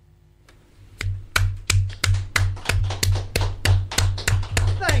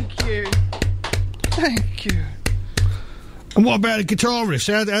 Thank you. Thank you. And what about the guitar riffs?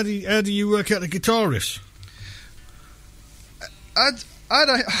 How do you work out the guitar riffs? I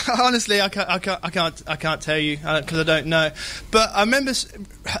don't honestly. I can't tell you because I don't know. But I remember.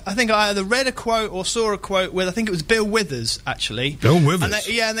 I think I either read a quote or saw a quote with. I think it was Bill Withers actually. Bill Withers.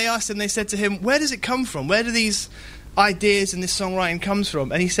 And they asked him. They said to him, "Where does it come from? Where do these ideas and this songwriting comes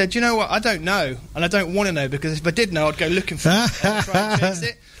from?" And he said, "You know what? I don't know, and I don't want to know because if I did know, I'd go looking for it and try and chase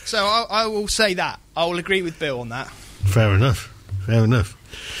it." So I will say that. I will agree with Bill on that. Fair enough. Fair enough.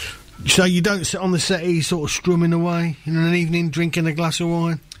 So you don't sit on the settee sort of strumming away in an evening, drinking a glass of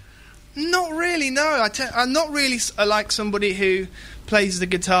wine? Not really, no. I'm not really like somebody who plays the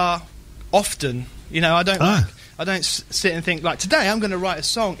guitar often. You know, I don't sit and think, like, today I'm going to write a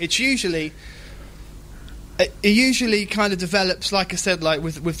song. It's usually... It usually kind of develops, like I said, like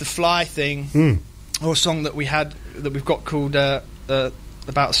with the Fly thing, or a song that we've got called...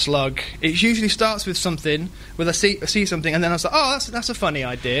 about a slug. It usually starts with something, I see something, and then I was like, oh, that's a funny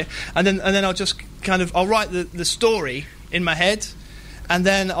idea, and then I'll just I'll write the story in my head, and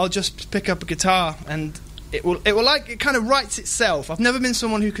then I'll just pick up a guitar, and it kind of writes itself. I've never been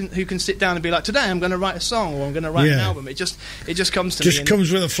someone who can sit down and be like, today I'm going to write a song or I'm going to write an album. It just comes to me. Just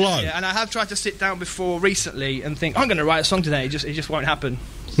comes with a flow. Yeah, and I have tried to sit down before recently and think I'm going to write a song today. It just won't happen.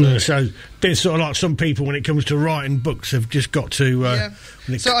 So there's sort of like some people when it comes to writing books have just got to...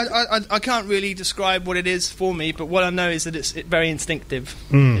 So I can't really describe what it is for me, but what I know is that it's very instinctive.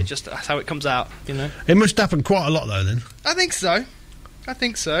 That's how it comes out, you know. It must happen quite a lot though then. I think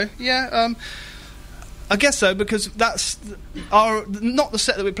so, yeah. I guess so, because that's not the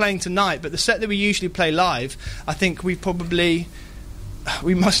set that we're playing tonight, but the set that we usually play live. I think we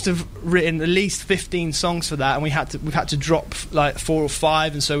must have written at least 15 songs for that, and we've had to drop like 4 or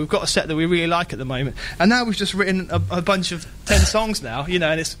 5, and so we've got a set that we really like at the moment. And now we've just written a bunch of 10 songs now, you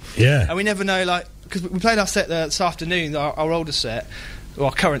know, and we never know, like, because we played our set this afternoon, our older set, or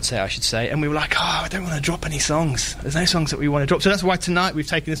our current set, I should say, and we were like, I don't want to drop any songs. There's no songs that we want to drop, so that's why tonight we've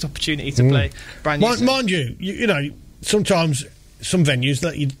taken this opportunity to play brand new. Mind you, you know, sometimes some venues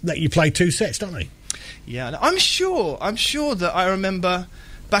let you play 2 sets, don't they? Yeah, I'm sure that I remember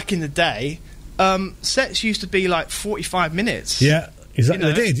back in the day, sets used to be like 45 minutes. Yeah, exactly.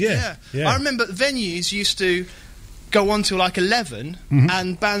 You know? They did, yeah. I remember venues used to go on to like 11,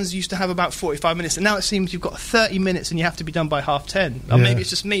 and bands used to have about 45 minutes, and now it seems you've got 30 minutes and you have to be done by 10:30. Or maybe it's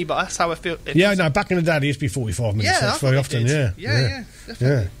just me, but that's how I feel. No, back in the day it used to be 45 minutes. Yeah, that's very often, yeah,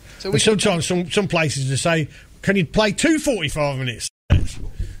 definitely. So but sometimes some places just say, can you play 2 45 minutes?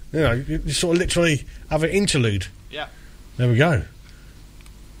 You know, you sort of literally have an interlude. Yeah. There we go.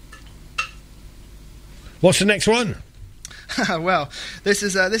 What's the next one? Well, this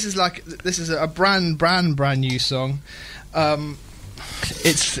is a brand new song.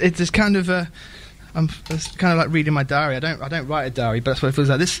 It's kind of like reading my diary. I don't write a diary, but that's what it feels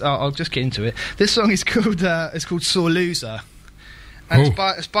like. This I'll just get into it. This song is called Sore Loser, and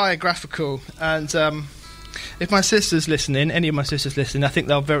it's biographical. And if my sister's listening, any of my sisters listening, I think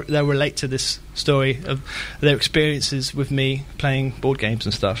they'll relate to this story of their experiences with me playing board games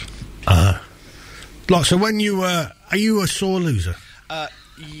and stuff. Like, so when you are you a sore loser?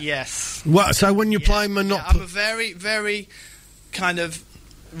 Yes. What? So when you're playing Monopoly, I'm a very, very kind of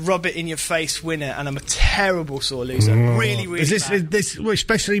rub it in your face winner, and I'm a terrible sore loser. Really, really. Is this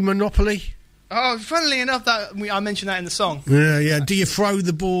especially Monopoly? Oh, funnily enough, I mentioned that in the song. Yeah. Do you throw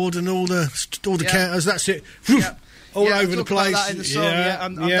the board and all the counters? That's it. Yeah. All over the place. About that in the song.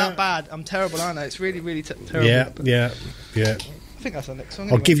 I'm that bad. I'm terrible, aren't I? It's really, really terrible. Yeah. I think that's our next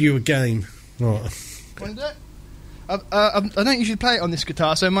song. I'll give you a game. Right. Want to do it? I don't usually play it on this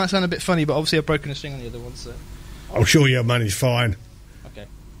guitar, so it might sound a bit funny, but obviously I've broken a string on the other one, so... I'm sure you'll manage fine. Okay,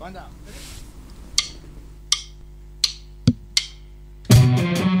 find out.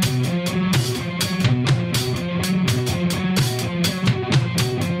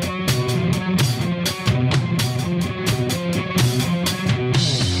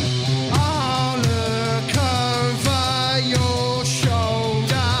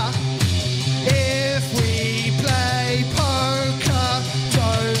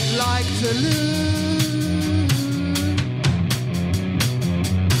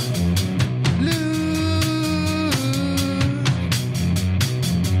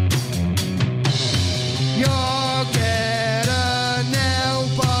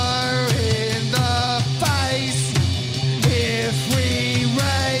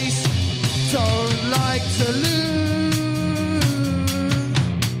 like to lose.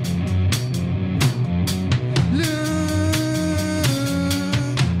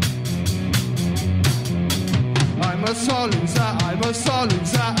 I'm a sore loser, I'm a sore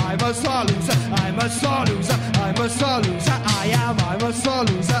loser, I'm a sore loser, I'm a sore loser, I'm a sore loser, I am, I'm a sore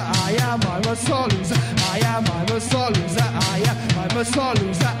loser, I am, I'm a sore loser, I am, I'm a sore loser, I am, I'm a sore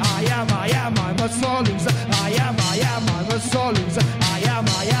loser, I am, I'm a sore loser, I am, I'm a sore loser, I am,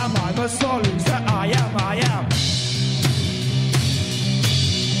 I'm a sore loser, I am.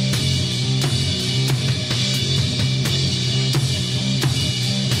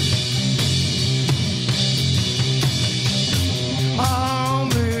 I'll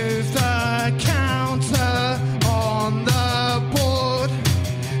move the counter on the board.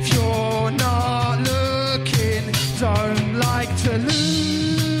 If you're not looking, don't like to lose.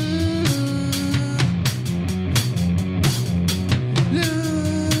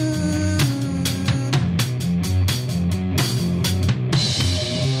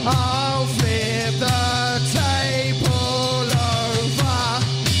 I'll flip the table over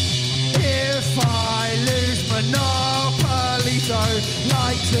if I lose Monopoly. Don't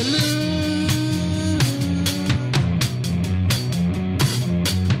like to lose.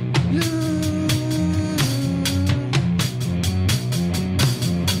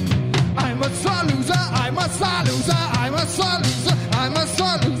 I'm a sore loser, I'm a sore loser, I'm a sore loser, I'm a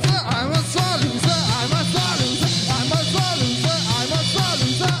sore loser, I'm a sore loser, I'm a sore loser, I'm a sore loser, I'm a sore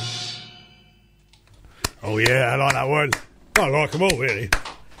loser. Oh yeah, I like that one. I like them all, really.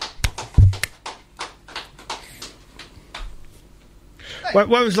 When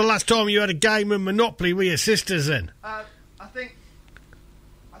was the last time you had a game of Monopoly with your sisters then? I think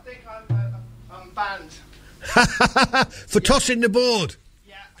I'm banned. For tossing the board?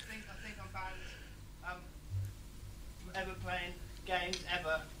 Yeah, I think I'm banned. From ever playing games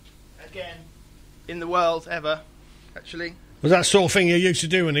ever again in the world ever. Actually. Was that sort of thing you used to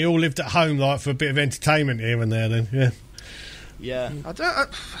do when they all lived at home, like for a bit of entertainment here and there? Then, yeah. Yeah,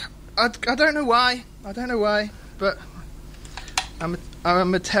 I don't know why. But I'm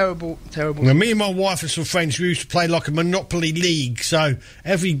a terrible. Now, me and my wife and some friends, we used to play like a Monopoly league. So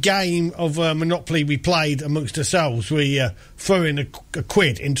every game of Monopoly we played amongst ourselves, we threw in a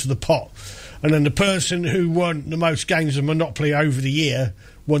quid into the pot, and then the person who won the most games of Monopoly over the year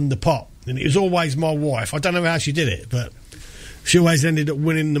won the pot. And it was always my wife. I don't know how she did it, but she always ended up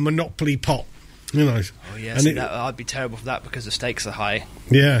winning the Monopoly pot. You know. Oh yes, I'd be terrible for that because the stakes are high.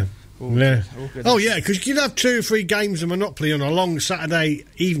 Yeah. All yeah. good. Oh yeah, because you'd have 2 or 3 games of Monopoly on a long Saturday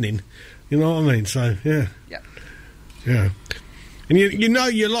evening. You know what I mean? So yeah. Yeah. And you know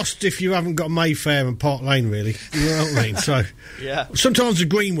you're lost if you haven't got Mayfair and Park Lane, really. You know what I mean? So yeah. Sometimes the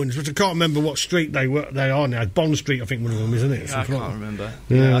green ones, but I can't remember what street they are now. Bond Street, I think one of them, isn't it? I can't remember.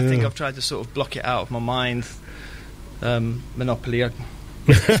 Yeah, I think I've tried to sort of block it out of my mind. Monopoly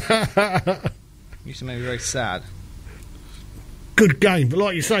used to make me very sad. Good game, but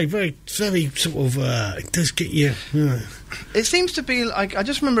like you say, very sort of. It does get you. It seems to be like I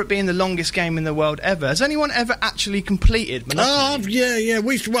just remember it being the longest game in the world ever. Has anyone ever actually completed Monopoly? Oh yeah.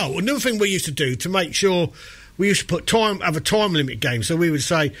 Another thing we used to do to make sure we used to have a time limit game. So we would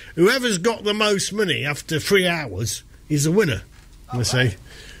say whoever's got the most money after 3 hours is the winner. You see,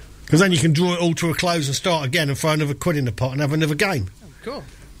 because then you can draw it all to a close and start again and throw another quid in the pot and have another game. Oh, cool.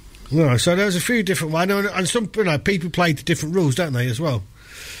 No, so there's a few different ways, and some people play to different rules, don't they, as well?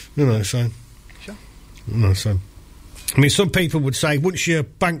 So. Sure. So. I mean, some people would say once you're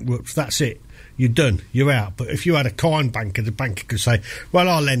bankrupt, that's it, you're done, you're out. But if you had a kind banker, the banker could say, "Well,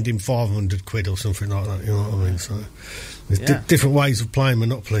 I'll lend him 500 quid or something like that." You know what I mean? So there's different ways of playing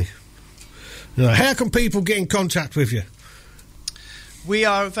Monopoly. How can people get in contact with you? We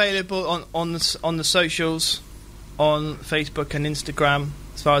are available on the socials, on Facebook and Instagram.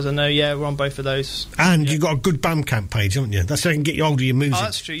 As far as I know, we're on both of those. And you've got a good Bandcamp page, haven't you? That's how you can get hold of your music. Oh,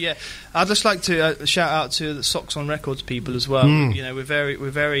 that's true. Yeah, I'd just like to shout out to the Socks on Records people as well. We're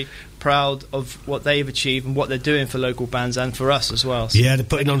very proud of what they've achieved and what they're doing for local bands and for us as well. So yeah, they're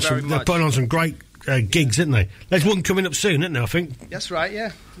putting on some great gigs, isn't they? There's one coming up soon, isn't there? I think. That's right.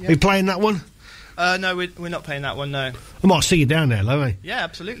 Yeah. Are you playing that one? No, we're not playing that one. No. I might see you down there, though, eh? Yeah,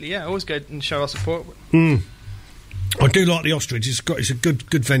 absolutely. Yeah, always go and show our support. I do like the Ostrich. It's a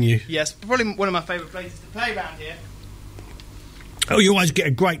good venue. Yes, probably one of my favourite places to play around here. Oh, you always get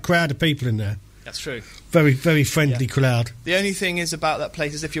a great crowd of people in there. That's true. Very, very friendly crowd. The only thing is about that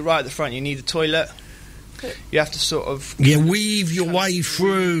place is if you're right at the front, you need a toilet. You have to sort of weave your way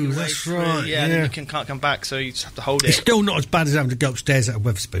through. That's right. Yeah, and then you can't come back, so you just have to hold it. It's still not as bad as having to go upstairs at a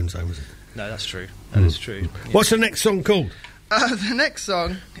Wetherspoons, though, is it? No, that's true. That is true. What's the next song called? The next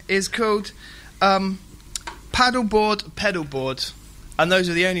song is called Paddleboard, pedalboard. And those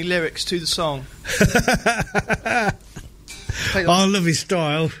are the only lyrics to the song. I love his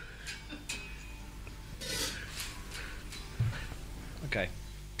style. Okay.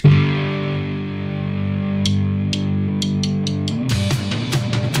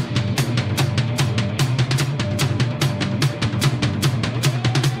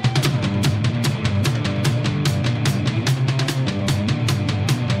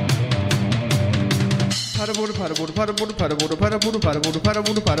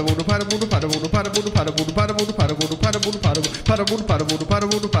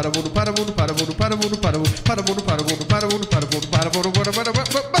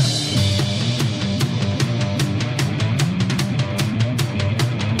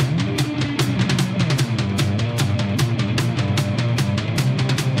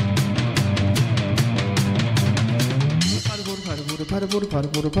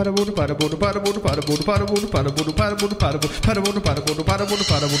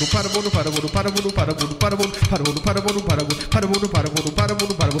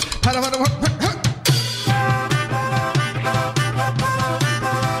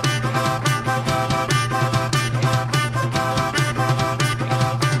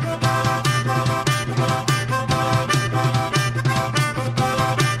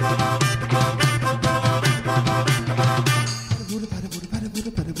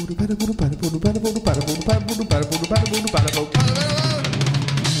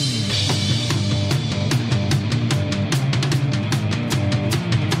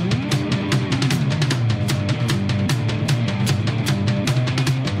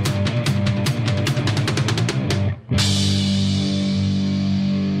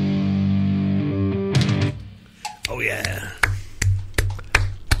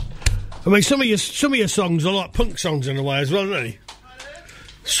 I mean, some of your songs are like punk songs in a way as well, aren't they?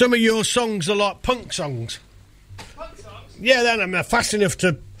 Some of your songs are like punk songs. Punk songs? Yeah, they're fast enough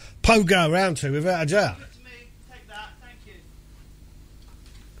to pogo around to, without a doubt. Give it to me. Take that. Thank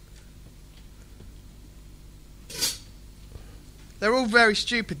you. They're all very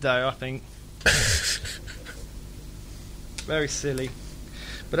stupid, though, I think. Very silly.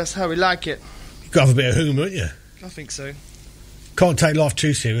 But that's how we like it. You've got to have a bit of humour, haven't you? I think so. Can't take life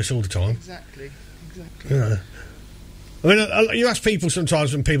too serious all the time. Exactly. You know. I mean, you ask people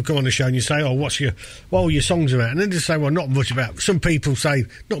sometimes when people come on the show and you say, "Oh, what are your songs about?" And then they say, "Well, not much about." Some people say,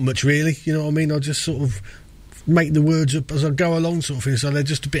 "Not much really." You know what I mean? I just sort of make the words up as I go along, sort of thing. So they're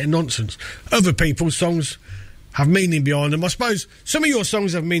just a bit of nonsense. Other people's songs have meaning behind them. I suppose some of your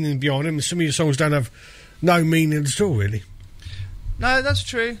songs have meaning behind them, and some of your songs don't have no meaning at all, really. No, that's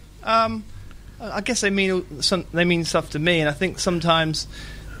true. I guess they mean stuff to me, and I think sometimes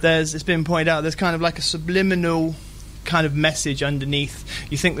it's been pointed out, there's kind of like a subliminal kind of message underneath.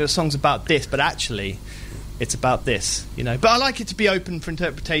 You think that the song's about this, but actually it's about this, you know. But I like it to be open for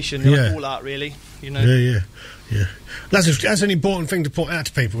interpretation, like all art, really, you know. Yeah. That's an important thing to point out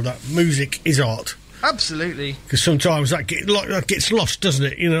to people, that music is art. Absolutely. Because sometimes that gets lost, doesn't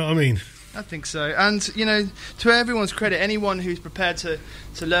it? You know what I mean? I think so. And, you know, to everyone's credit, anyone who's prepared to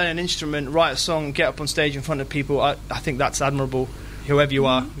learn an instrument, write a song, get up on stage in front of people, I think that's admirable, whoever you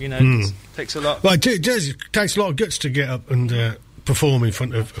are, you know. It takes a lot. Well, it takes a lot of guts to get up and perform in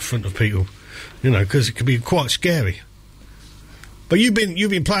front of people, you know, because it can be quite scary. But you've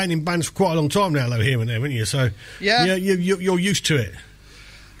been playing in bands for quite a long time now, though, here and there, haven't you? So yeah, you're used to it.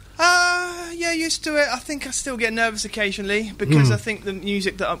 Yeah, used to it. I think I still get nervous occasionally because I think the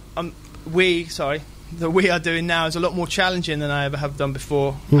music that we are doing now is a lot more challenging than I ever have done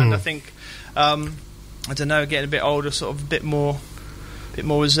before. And I think, I don't know, getting a bit older, sort of a bit more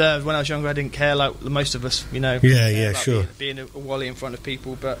reserved. When I was younger, I didn't care like most of us, you know. Yeah, sure. Being a wally in front of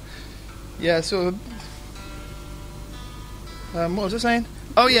people, but yeah, sort of. What was I saying?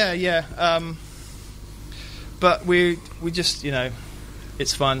 Oh yeah. But we just, you know,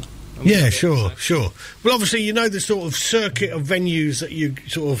 it's fun. Yeah, sure. Well, obviously, you know the sort of circuit of venues that you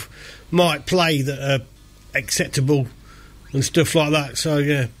sort of might play that are acceptable and stuff like that. So,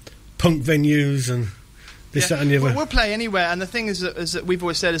 yeah, punk venues and this, that and the other. We'll play anywhere, and the thing is that we've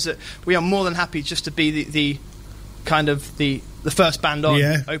always said is that we are more than happy just to be the kind of the first band on,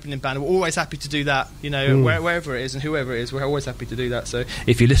 opening band. We're always happy to do that, you know, wherever it is and whoever it is, we're always happy to do that. So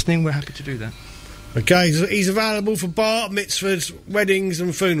if you're listening, we're happy to do that. Okay, he's available for bar mitzvahs, weddings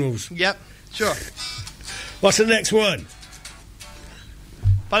and funerals. Yep, sure. What's the next one?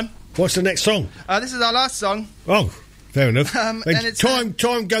 Pardon? What's the next song? This is our last song. Oh. Fair enough. And it's,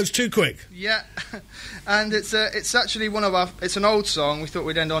 time goes too quick. Yeah, and it's actually one of our. It's an old song. We thought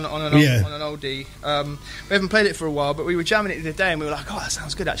we'd end on an oldie. We haven't played it for a while, but we were jamming it the other day, and we were like, "Oh, that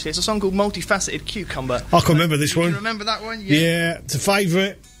sounds good." Actually, it's a song called "Multifaceted Cucumber." I can remember this one. You remember that one? Yeah, it's a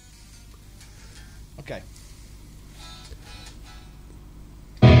favourite. Okay.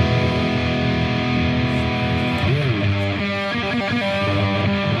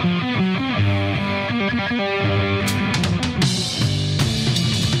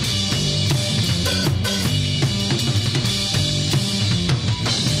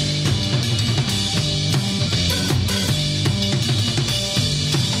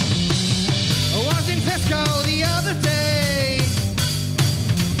 The other day,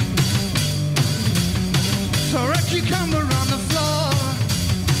 saw a cucumber on the floor.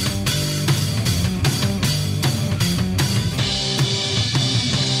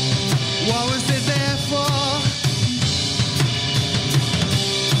 What was it there for?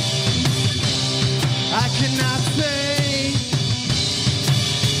 I cannot say.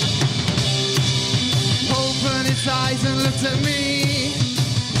 Opened its eyes and looked at me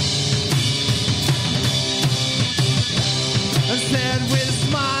and said with a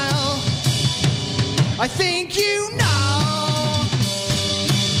smile, I think you know.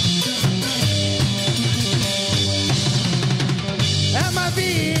 Am I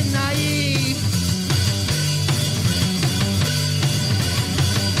being naive?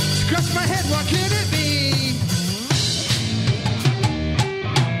 Scratch my head, what could it be?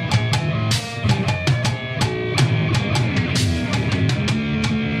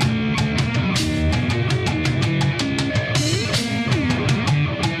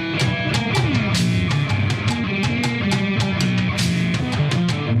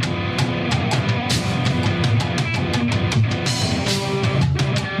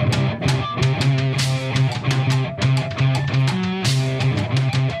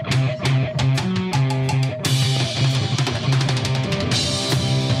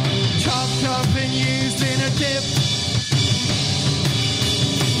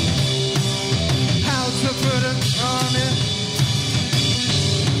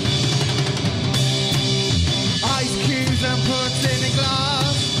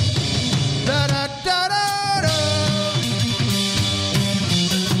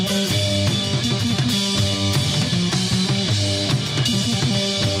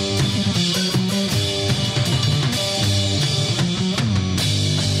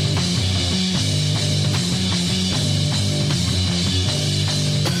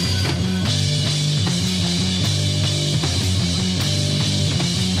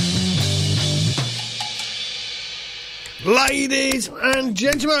 Ladies and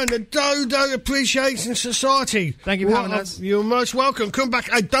gentlemen, the Dodo Appreciation Society. Thank you for having us. You're most welcome. Come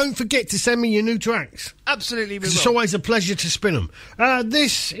back and don't forget to send me your new tracks. Absolutely, we will. It's always a pleasure to spin them.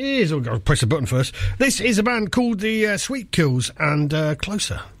 This is... I'll press the button first. This is a band called the Sweet Kills and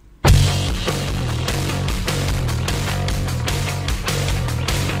Closer.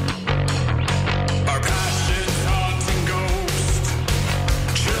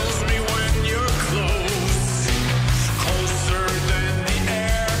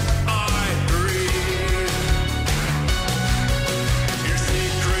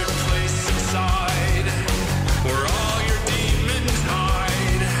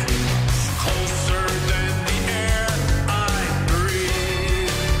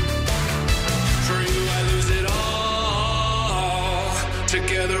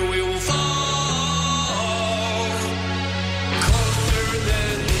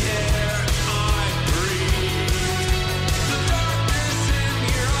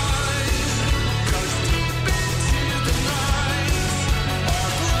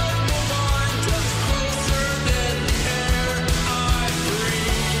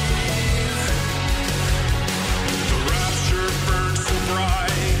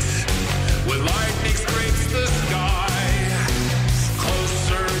 Lightning scrapes the sky,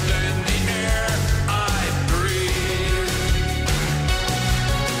 closer than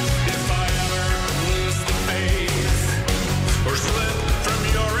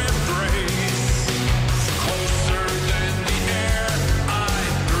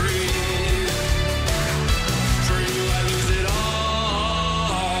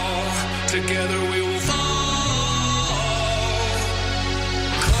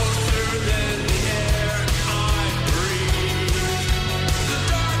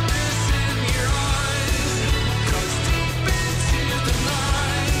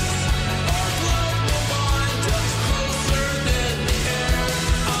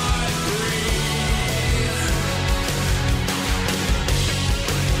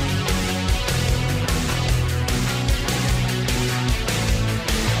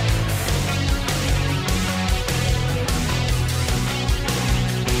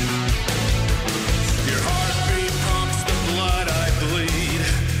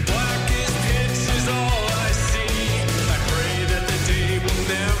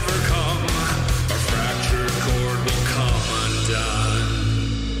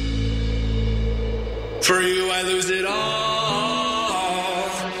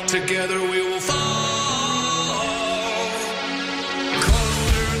Together we will fall.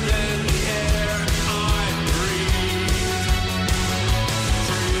 Closer than the air I breathe.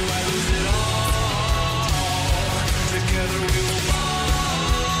 For you I lose it all. Together we will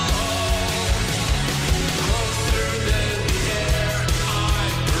fall. Closer than the air I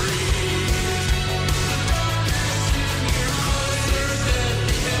breathe. Closer than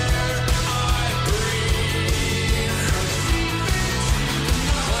the air I breathe.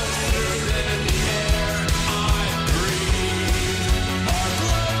 Closer than the air I breathe. Our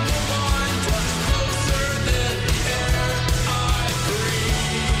blood will bind us closer than the air I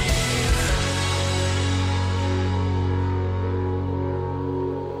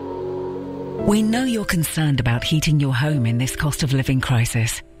breathe. We know you're concerned about heating your home in this cost of living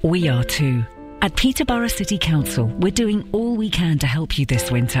crisis. We are too. At Peterborough City Council, we're doing all we can to help you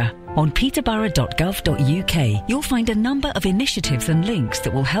this winter. On peterborough.gov.uk, you'll find a number of initiatives and links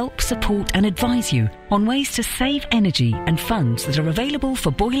that will help, support and advise you on ways to save energy and funds that are available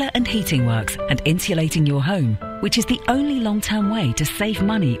for boiler and heating works and insulating your home, which is the only long-term way to save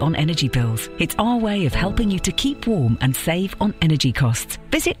money on energy bills. It's our way of helping you to keep warm and save on energy costs.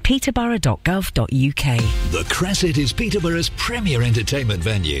 Visit peterborough.gov.uk. The Crescent is Peterborough's premier entertainment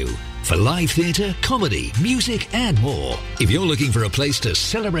venue for live theatre, comedy, music and more. If you're looking for a place to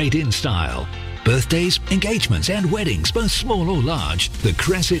celebrate in style, birthdays, engagements and weddings, both small or large, the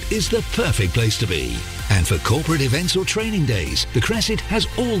Crescent is the perfect place to be. And for corporate events or training days, the Crescent has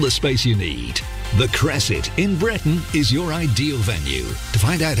all the space you need. The Crescent in Breton is your ideal venue. To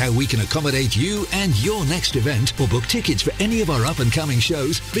find out how we can accommodate you and your next event or book tickets for any of our up-and-coming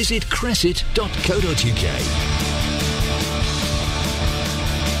shows, visit crescent.co.uk.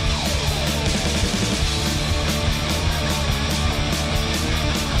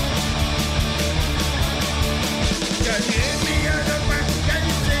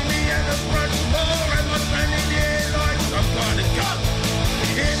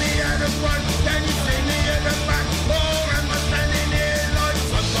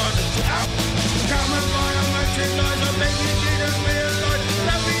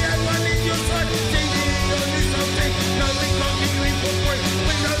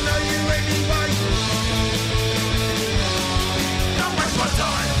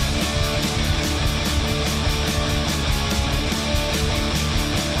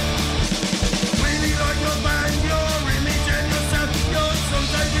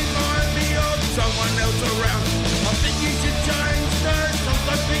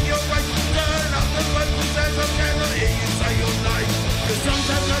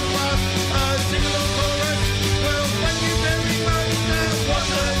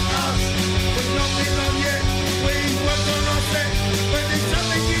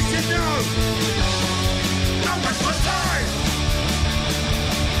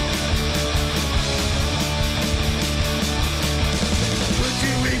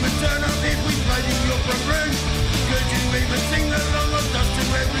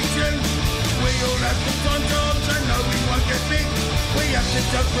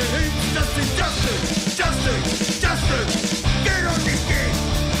 Justin, get on this gig!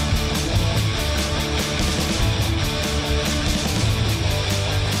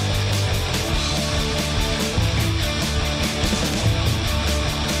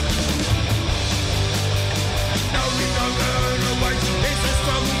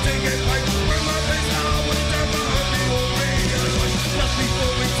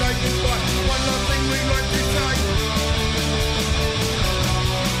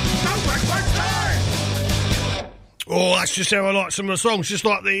 Oh, that's just how I like some of the songs, just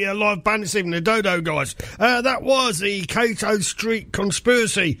like the live band this evening, the Dodo guys. That was the Cato Street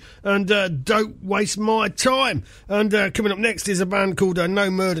Conspiracy and Don't Waste My Time. And coming up next is a band called No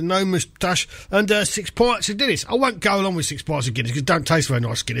Murder, No Moustache and 6 Pints of Guinness. I won't go along with 6 pints of Guinness because it don't taste very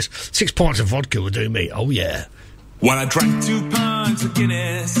nice, Guinness. 6 pints of vodka will do me, oh yeah. When I drank 2 pints of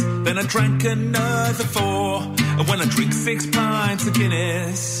Guinness, then I drank another 4. And when I drink 6 pints of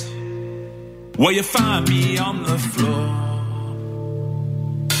Guinness, well, you find me on the floor.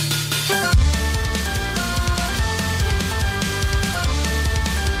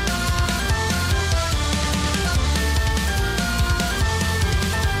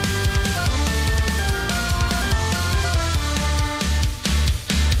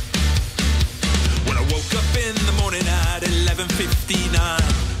 When I woke up in the morning at 11:59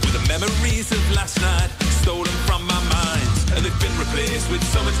 with the memories of last night stolen from my mind. And they've been replaced with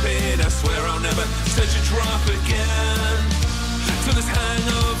so much pain, I swear I'll never touch a drop again till this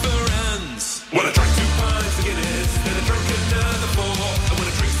hangover ends. When I drank 2 pints of Guinness, then I drank another 4. And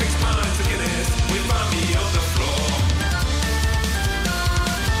when I drink 6 pints of Guinness, we find me on the floor.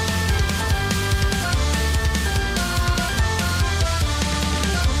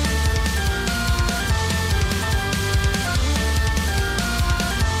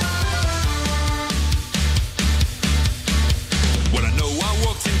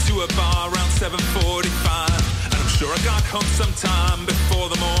 walked into a bar around 7:45, and I'm sure I got home sometime before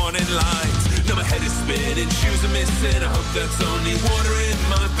the morning light. Now my head is spinning, shoes are missing, I hope that's only water in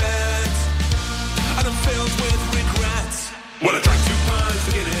my bed, and I'm filled with regrets. Well, I drank 2 pints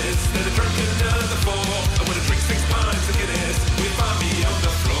of Guinness, then I drank another 4, and when I drink 6 pints of Guinness, we find me on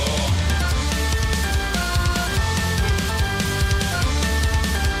the floor.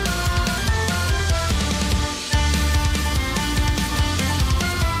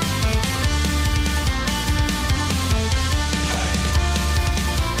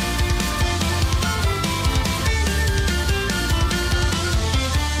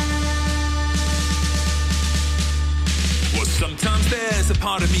 Sometimes there's a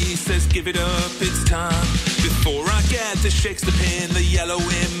part of me says give it up, it's time, before I get the shakes, the pain, the yellow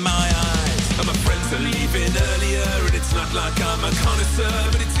in my eyes. And my friends are leaving earlier, and it's not like I'm a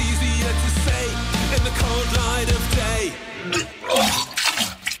connoisseur, but it's easier to say in the cold light of day.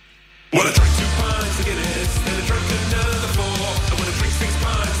 Well, I drank 2 pints of Guinness, then I drank another 4, and when I drink 6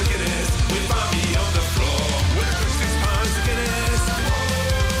 pints of Guinness, we find me on the floor. When I drink 6 pints of Guinness,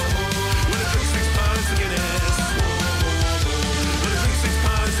 when I drink 6 pints of Guinness,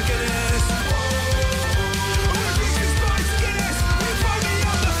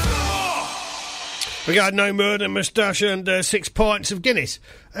 we got No Murder, Moustache and 6 pints of Guinness.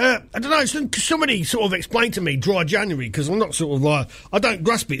 I don't know, somebody sort of explained to me dry January, because I'm not sort of like, I don't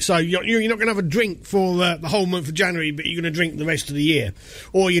grasp it, so you're not going to have a drink for the whole month of January, but you're going to drink the rest of the year.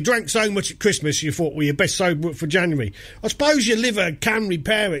 Or you drank so much at Christmas, you thought, well, you're best sober for January. I suppose your liver can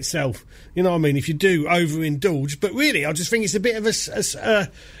repair itself, you know what I mean, if you do overindulge, but really, I just think it's a bit of a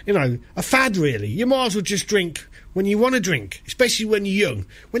fad, really. You might as well just drink when you want to drink, especially when you're young.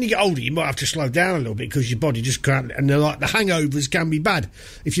 When you get older, you might have to slow down a little bit because your body just can't, and the hangovers can be bad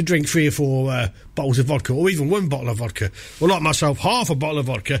if you drink 3 or 4 bottles of vodka, or even 1 bottle of vodka, or like myself, half a bottle of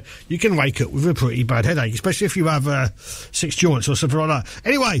vodka. You can wake up with a pretty bad headache, especially if you have 6 joints or something like that.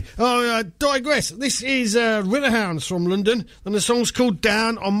 Anyway, I digress. This is Riverhounds from London, and the song's called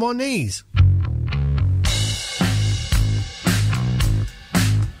Down on My Knees.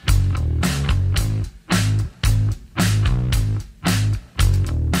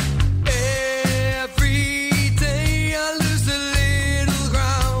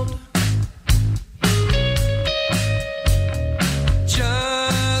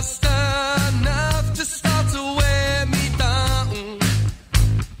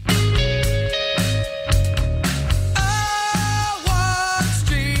 I once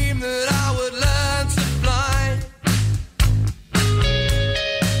dreamed that I would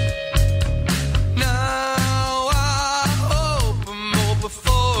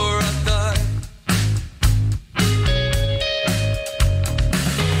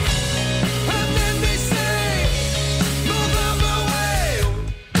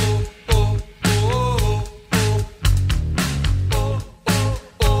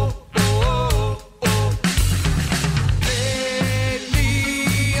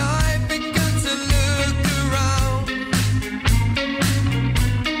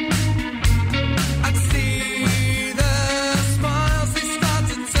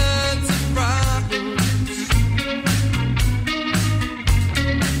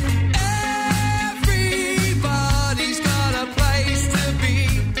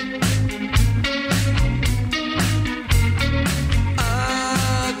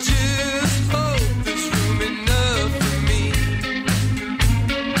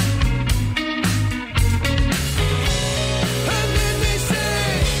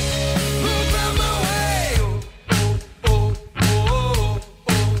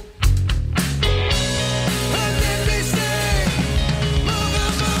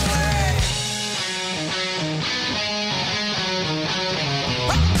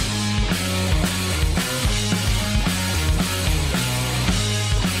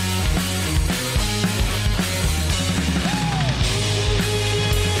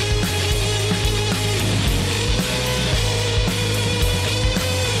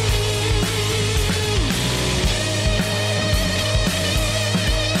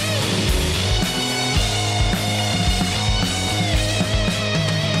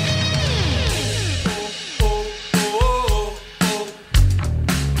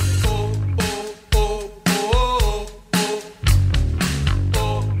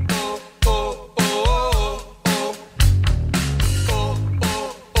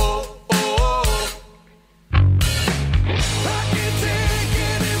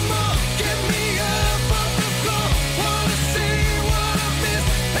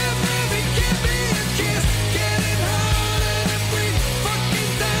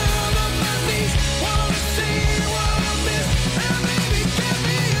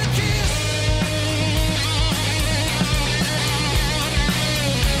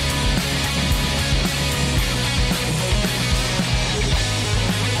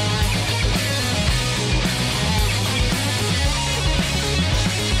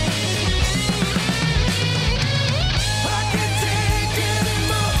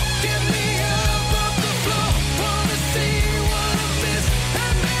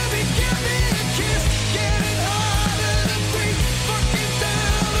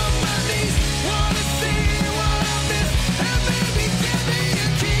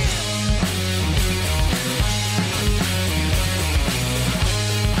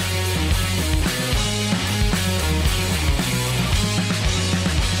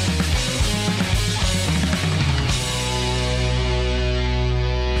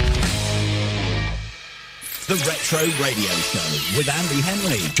The Retro Radio Show with Andy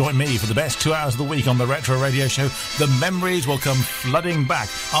Henry. Join me for the best 2 hours of the week on The Retro Radio Show. The memories will come flooding back.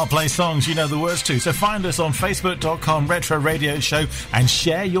 I'll play songs you know the words to. So find us on Facebook.com Retro Radio Show and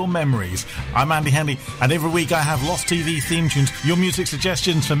share your memories. I'm Andy Henry, and every week I have Lost TV theme tunes, your music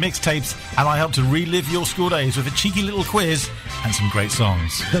suggestions for mixtapes, and I help to relive your school days with a cheeky little quiz and some great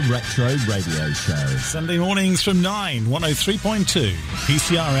songs. The Retro Radio Show. Sunday mornings from 9, 103.2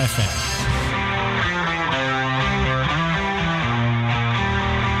 PCR FM.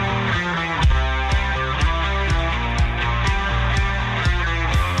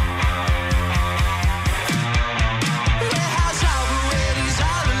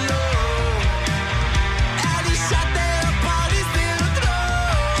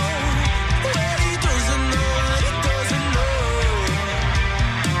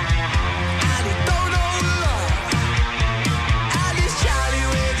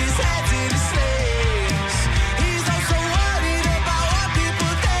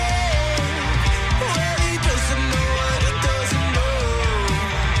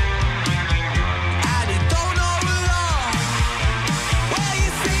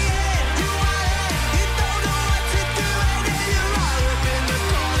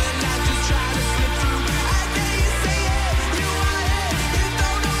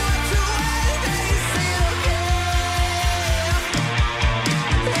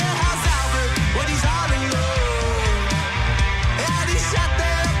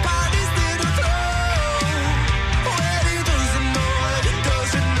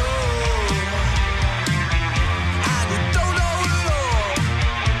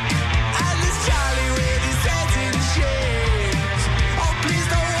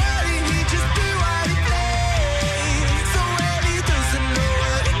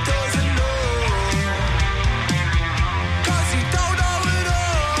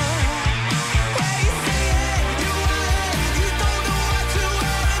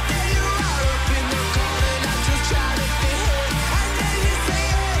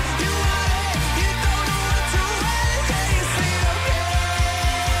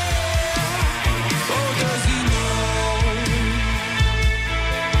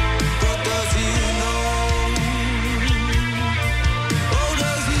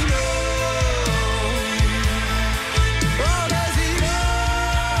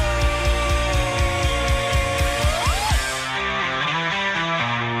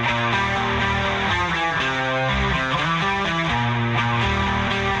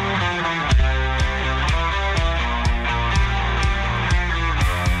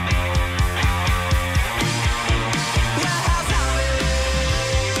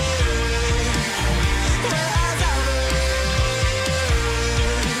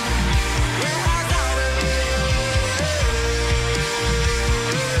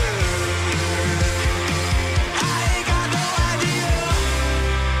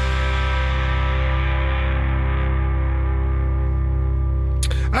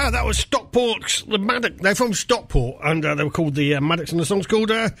 That was Stockport's The Maddox. They're from Stockport, and they were called the Maddox, and the song's called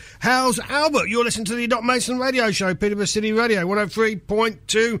How's Albert? You're listening to the Doc Mason Radio Show, Peterborough City Radio,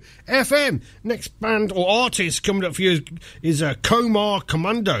 103.2 FM. Next band or artist coming up for you is Komar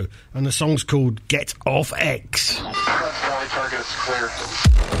Commando, and the song's called Get Off X. Target is clear.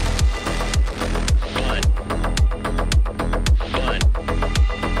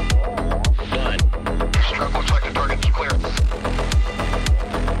 Looks like the target's clear.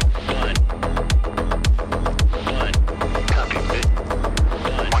 Copy, bit.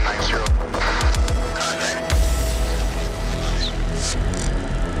 190.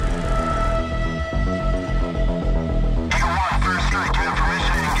 Eagle 1, first strike. You have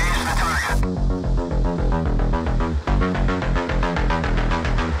permission to engage the target.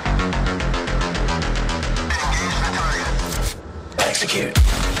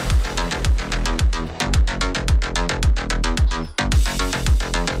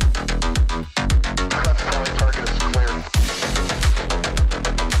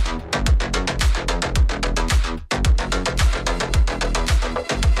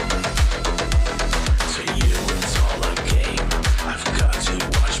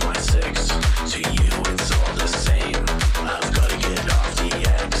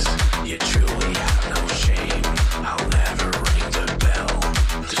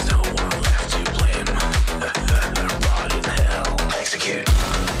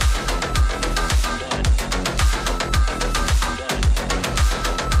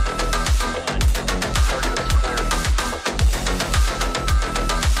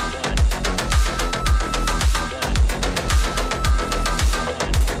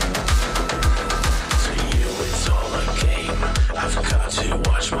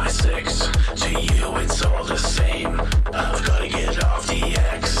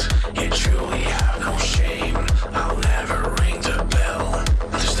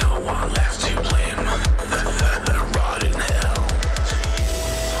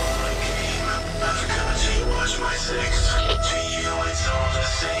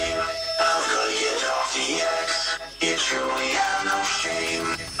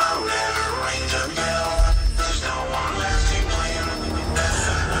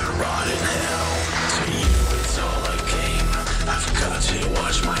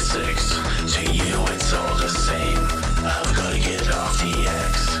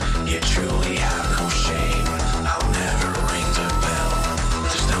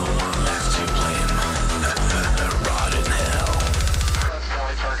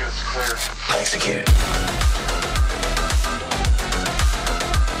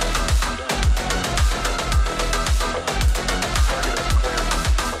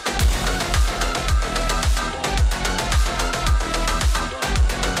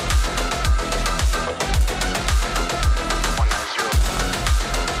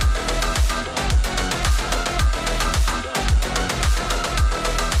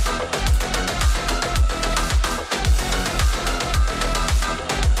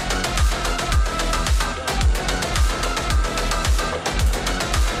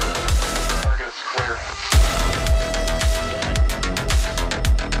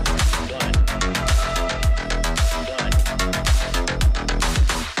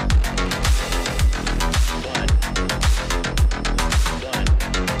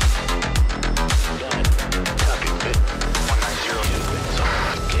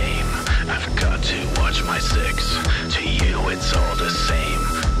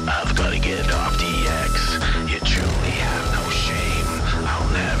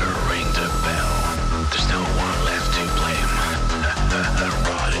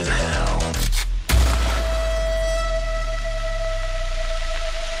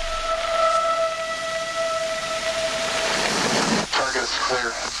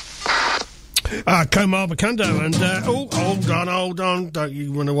 Komar Makando and hold on, don't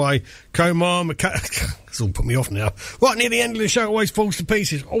you run away. Komar Makando. It's all put me off now. Right near the end of the show, it always falls to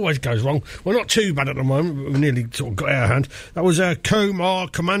pieces. Always goes wrong. Well, not too bad at the moment, but we've nearly sort of got out of hand. That was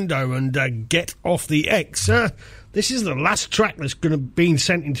Komar Commando and Get Off the X. This is the last track that's going to be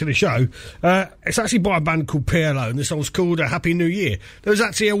sent into the show. It's actually by a band called PLO, and this song's called Happy New Year. There was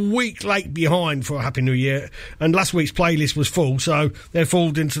actually a week late behind for a Happy New Year, and last week's playlist was full, so they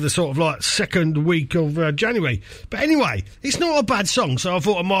fallen into the sort of like second week of January. But anyway, it's not a bad song, so I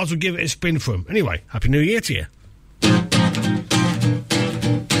thought I might as well give it a spin for them. Anyway, Happy New Year to you.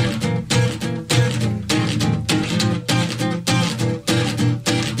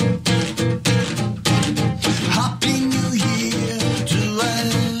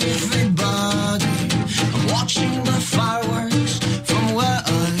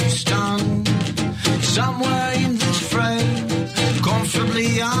 Somewhere in this frame,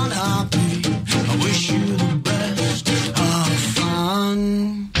 comfortably unhappy. I wish you the best of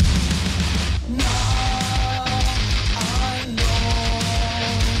fun. Now I know,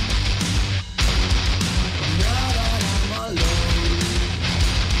 now that I'm alone,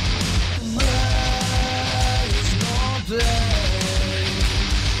 there is no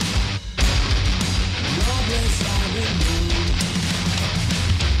place I will go.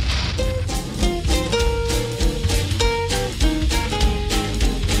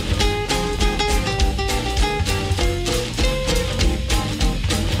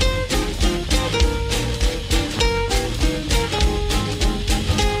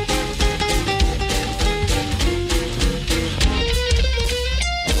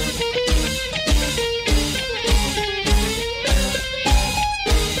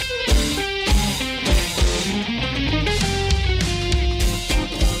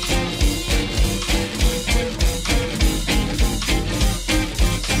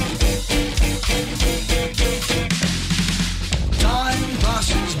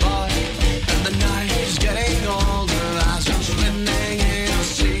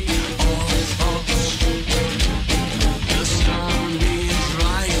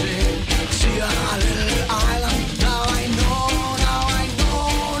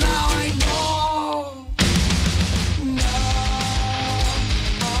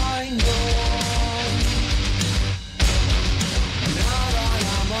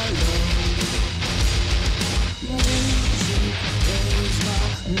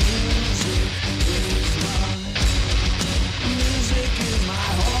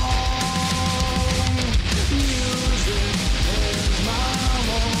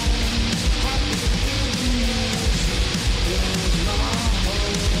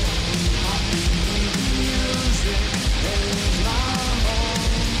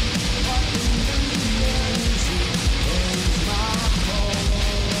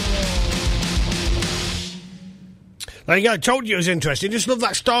 There you go, told you it was interesting. Just love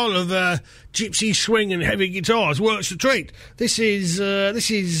that style of gypsy swing and heavy guitars. Works a treat. This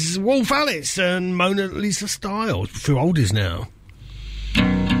is Wolf Alice and Mona Lisa Styles through oldies now.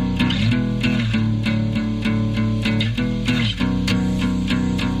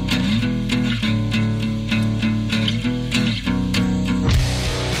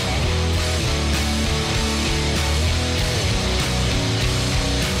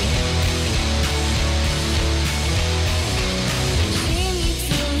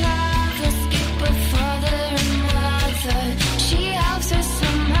 She helps her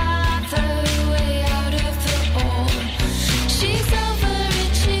some other way out of the old.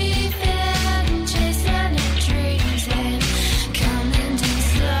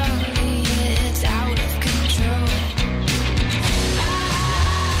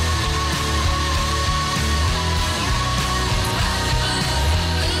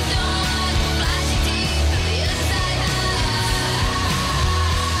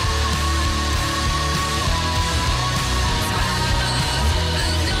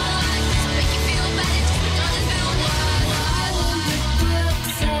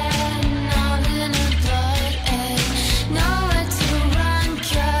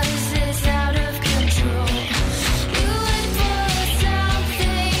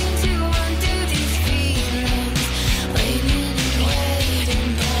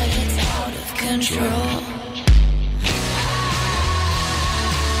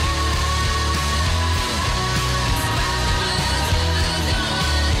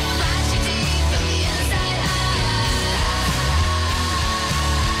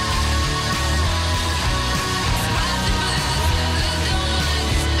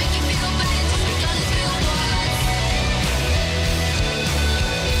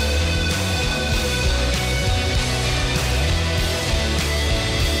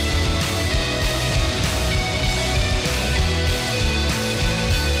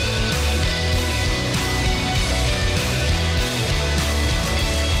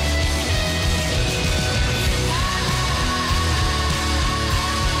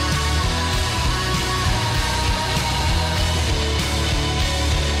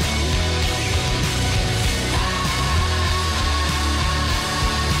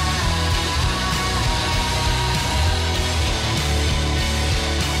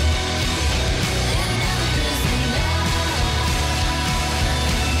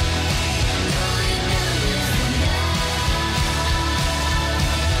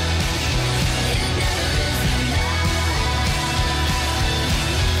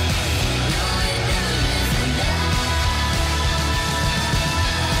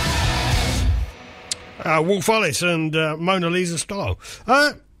 Wolf Alice and Mona Lisa style.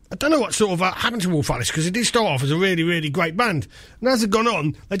 I don't know what sort of happened to Wolf Alice, because it did start off as a really, really great band. And as they've gone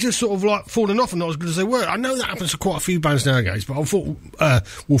on, they're just sort of like fallen off and not as good as they were. I know that happens to quite a few bands nowadays, but I thought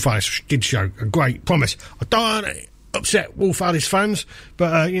Wolf Alice did show a great promise. I don't want to upset Wolf Alice fans,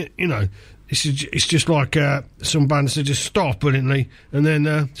 but, you know, it's just like some bands that just start brilliantly and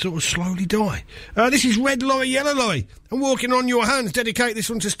then sort of slowly die. This is Red Lorry, Yellow Lorry, and Walking on Your Hands. Dedicate this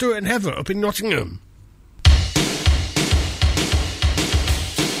one to Stuart and Heather up in Nottingham.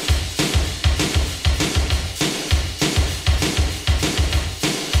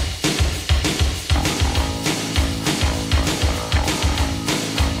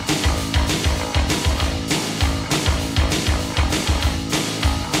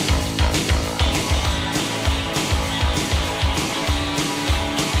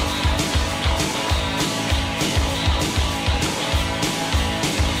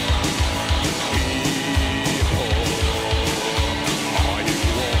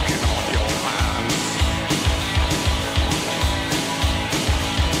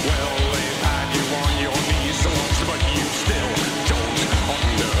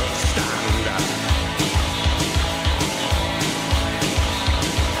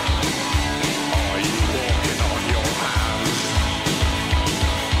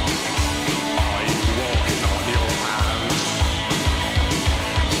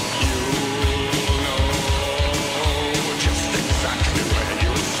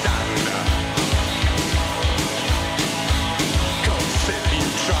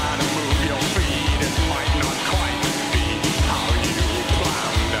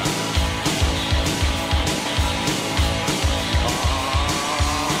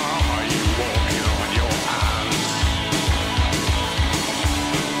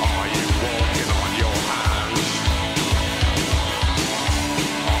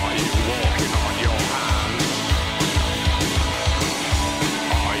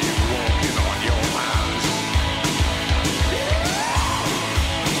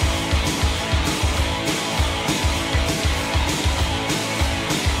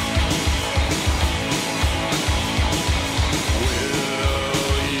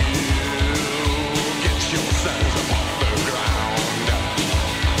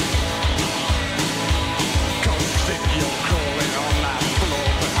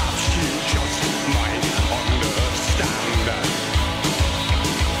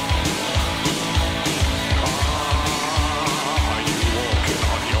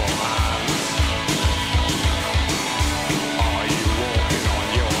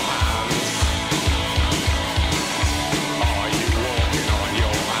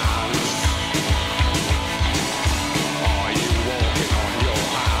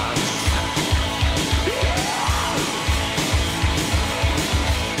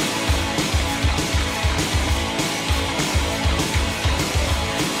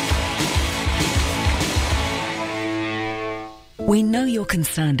 We know you're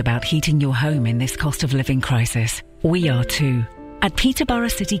concerned about heating your home in this cost of living crisis. We are too. At Peterborough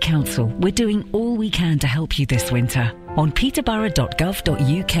City Council, we're doing all we can to help you this winter. On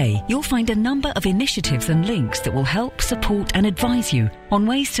peterborough.gov.uk, you'll find a number of initiatives and links that will help, support and advise you on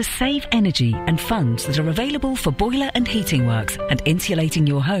ways to save energy and funds that are available for boiler and heating works and insulating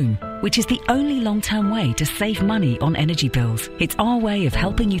your home, which is the only long-term way to save money on energy bills. It's our way of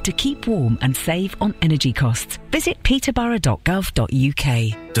helping you to keep warm and save on energy costs. Visit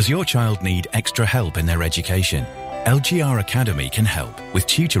peterborough.gov.uk. Does your child need extra help in their education? LGR Academy can help with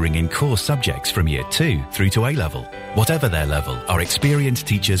tutoring in core subjects from Year 2 through to A-Level. Whatever their level, our experienced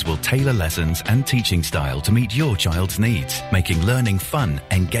teachers will tailor lessons and teaching style to meet your child's needs, making learning fun,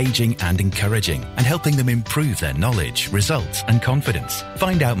 engaging and encouraging, and helping them improve their knowledge, results and confidence.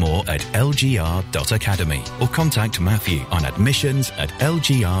 Find out more at lgr.academy or contact Matthew on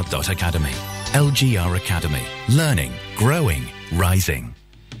admissions@lgr.academy. LGR Academy. Learning, growing, rising.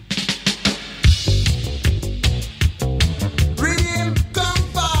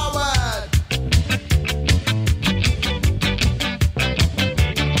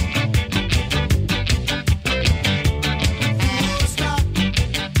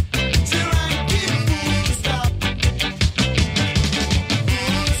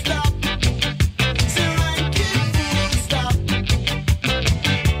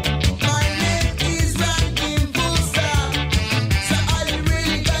 My name is Ranking Full Stop. So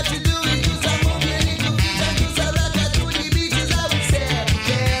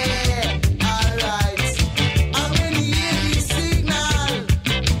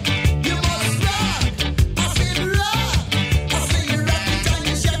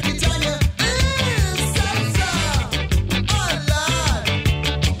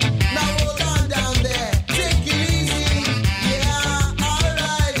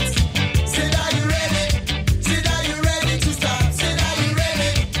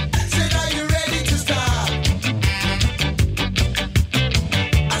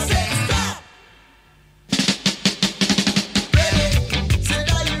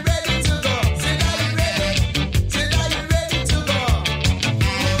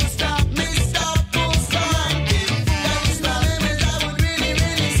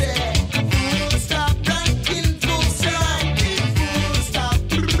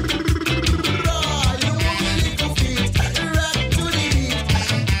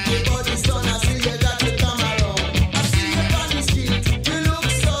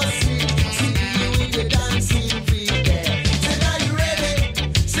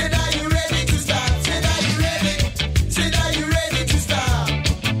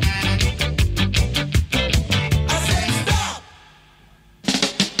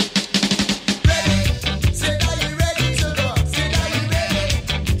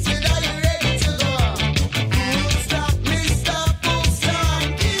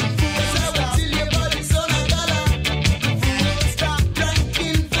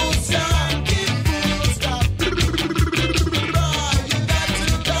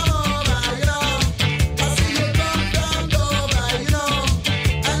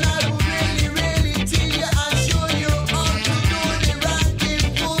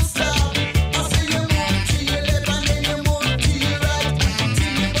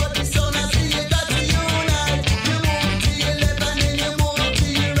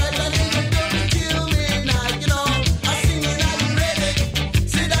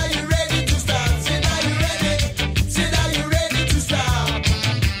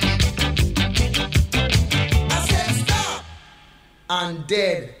man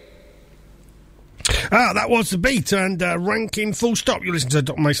dead. Ah, that was the beat, and ranking full stop. You listen to the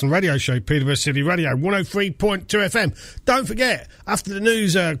Dr. Mason Radio Show, Peterborough City Radio, 103.2 FM. Don't forget, after the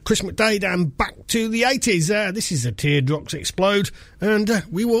news, Chris McDade, back to the 80s. This is the Teardrops Explode, and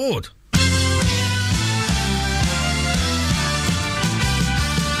we ward.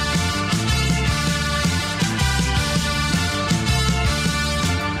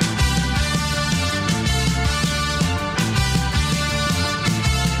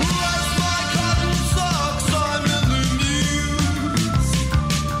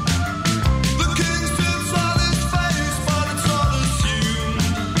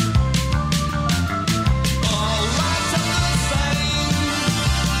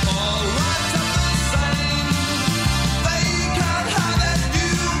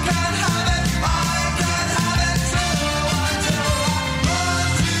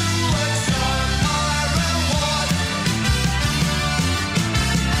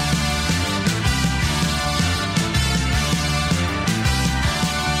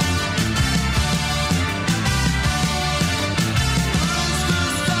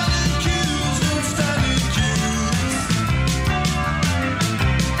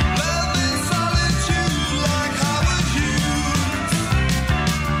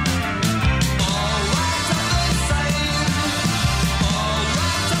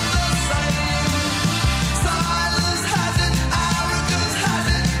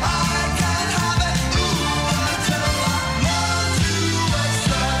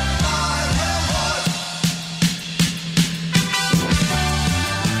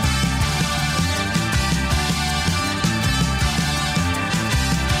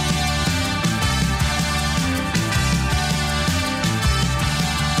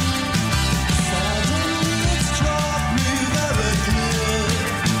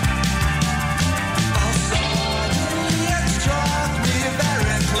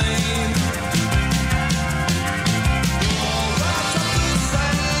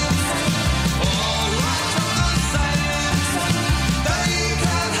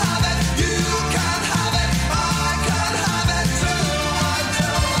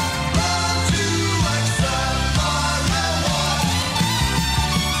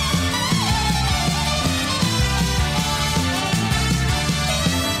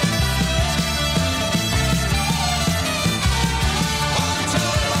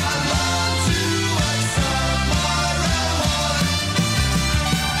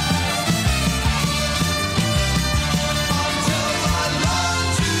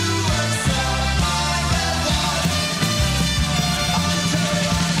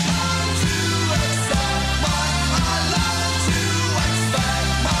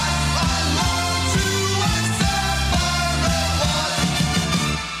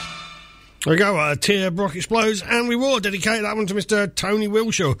 There we go, Teardrop Explodes, and we will dedicate that one to Mr. Tony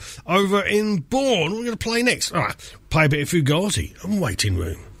Wilshaw over in Bourne. We're going to play next. All right, play a bit of Fugazi and Waiting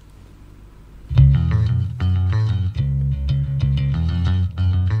Room.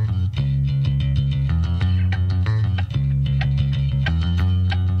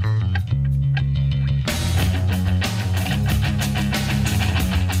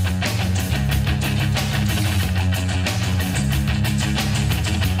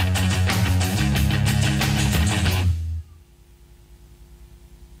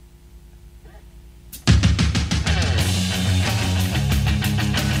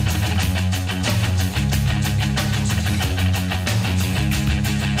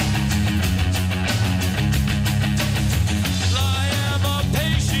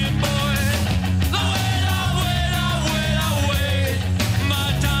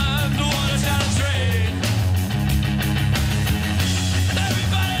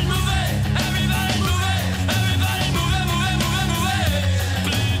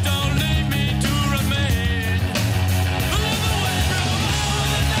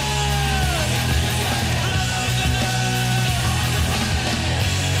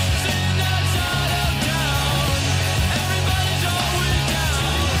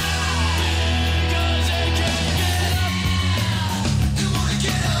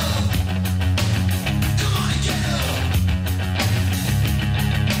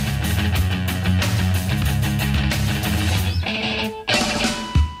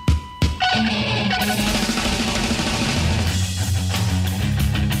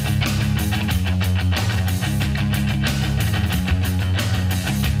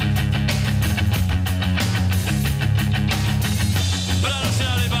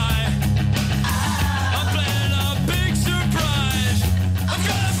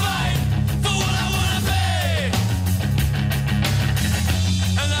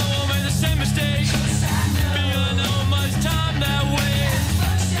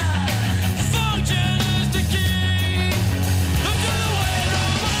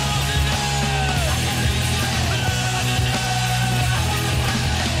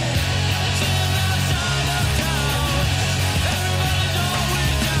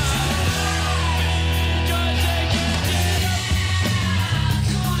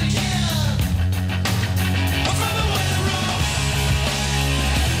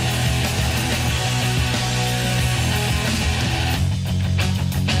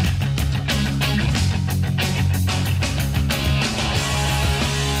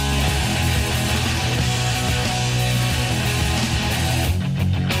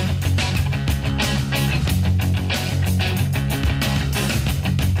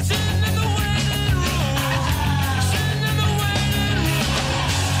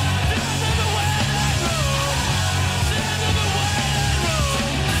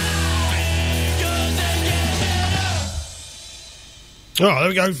 Oh, there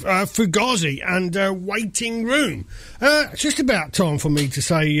we go. Fugazi and Waiting Room. It's just about time for me to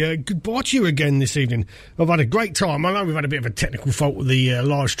say goodbye to you again this evening. I've had a great time. I know we've had a bit of a technical fault with the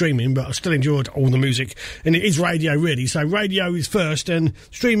live streaming, but I still enjoyed all the music. And it is radio, really. So radio is first, and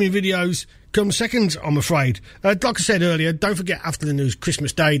streaming videos come second, I'm afraid. Like I said earlier, don't forget After the News,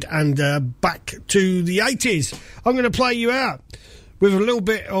 Christmas Day, and back to the 80s. I'm going to play you out with a little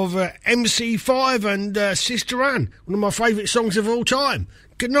bit of MC5 and Sister Anne, one of my favourite songs of all time.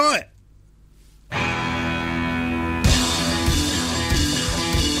 Good night.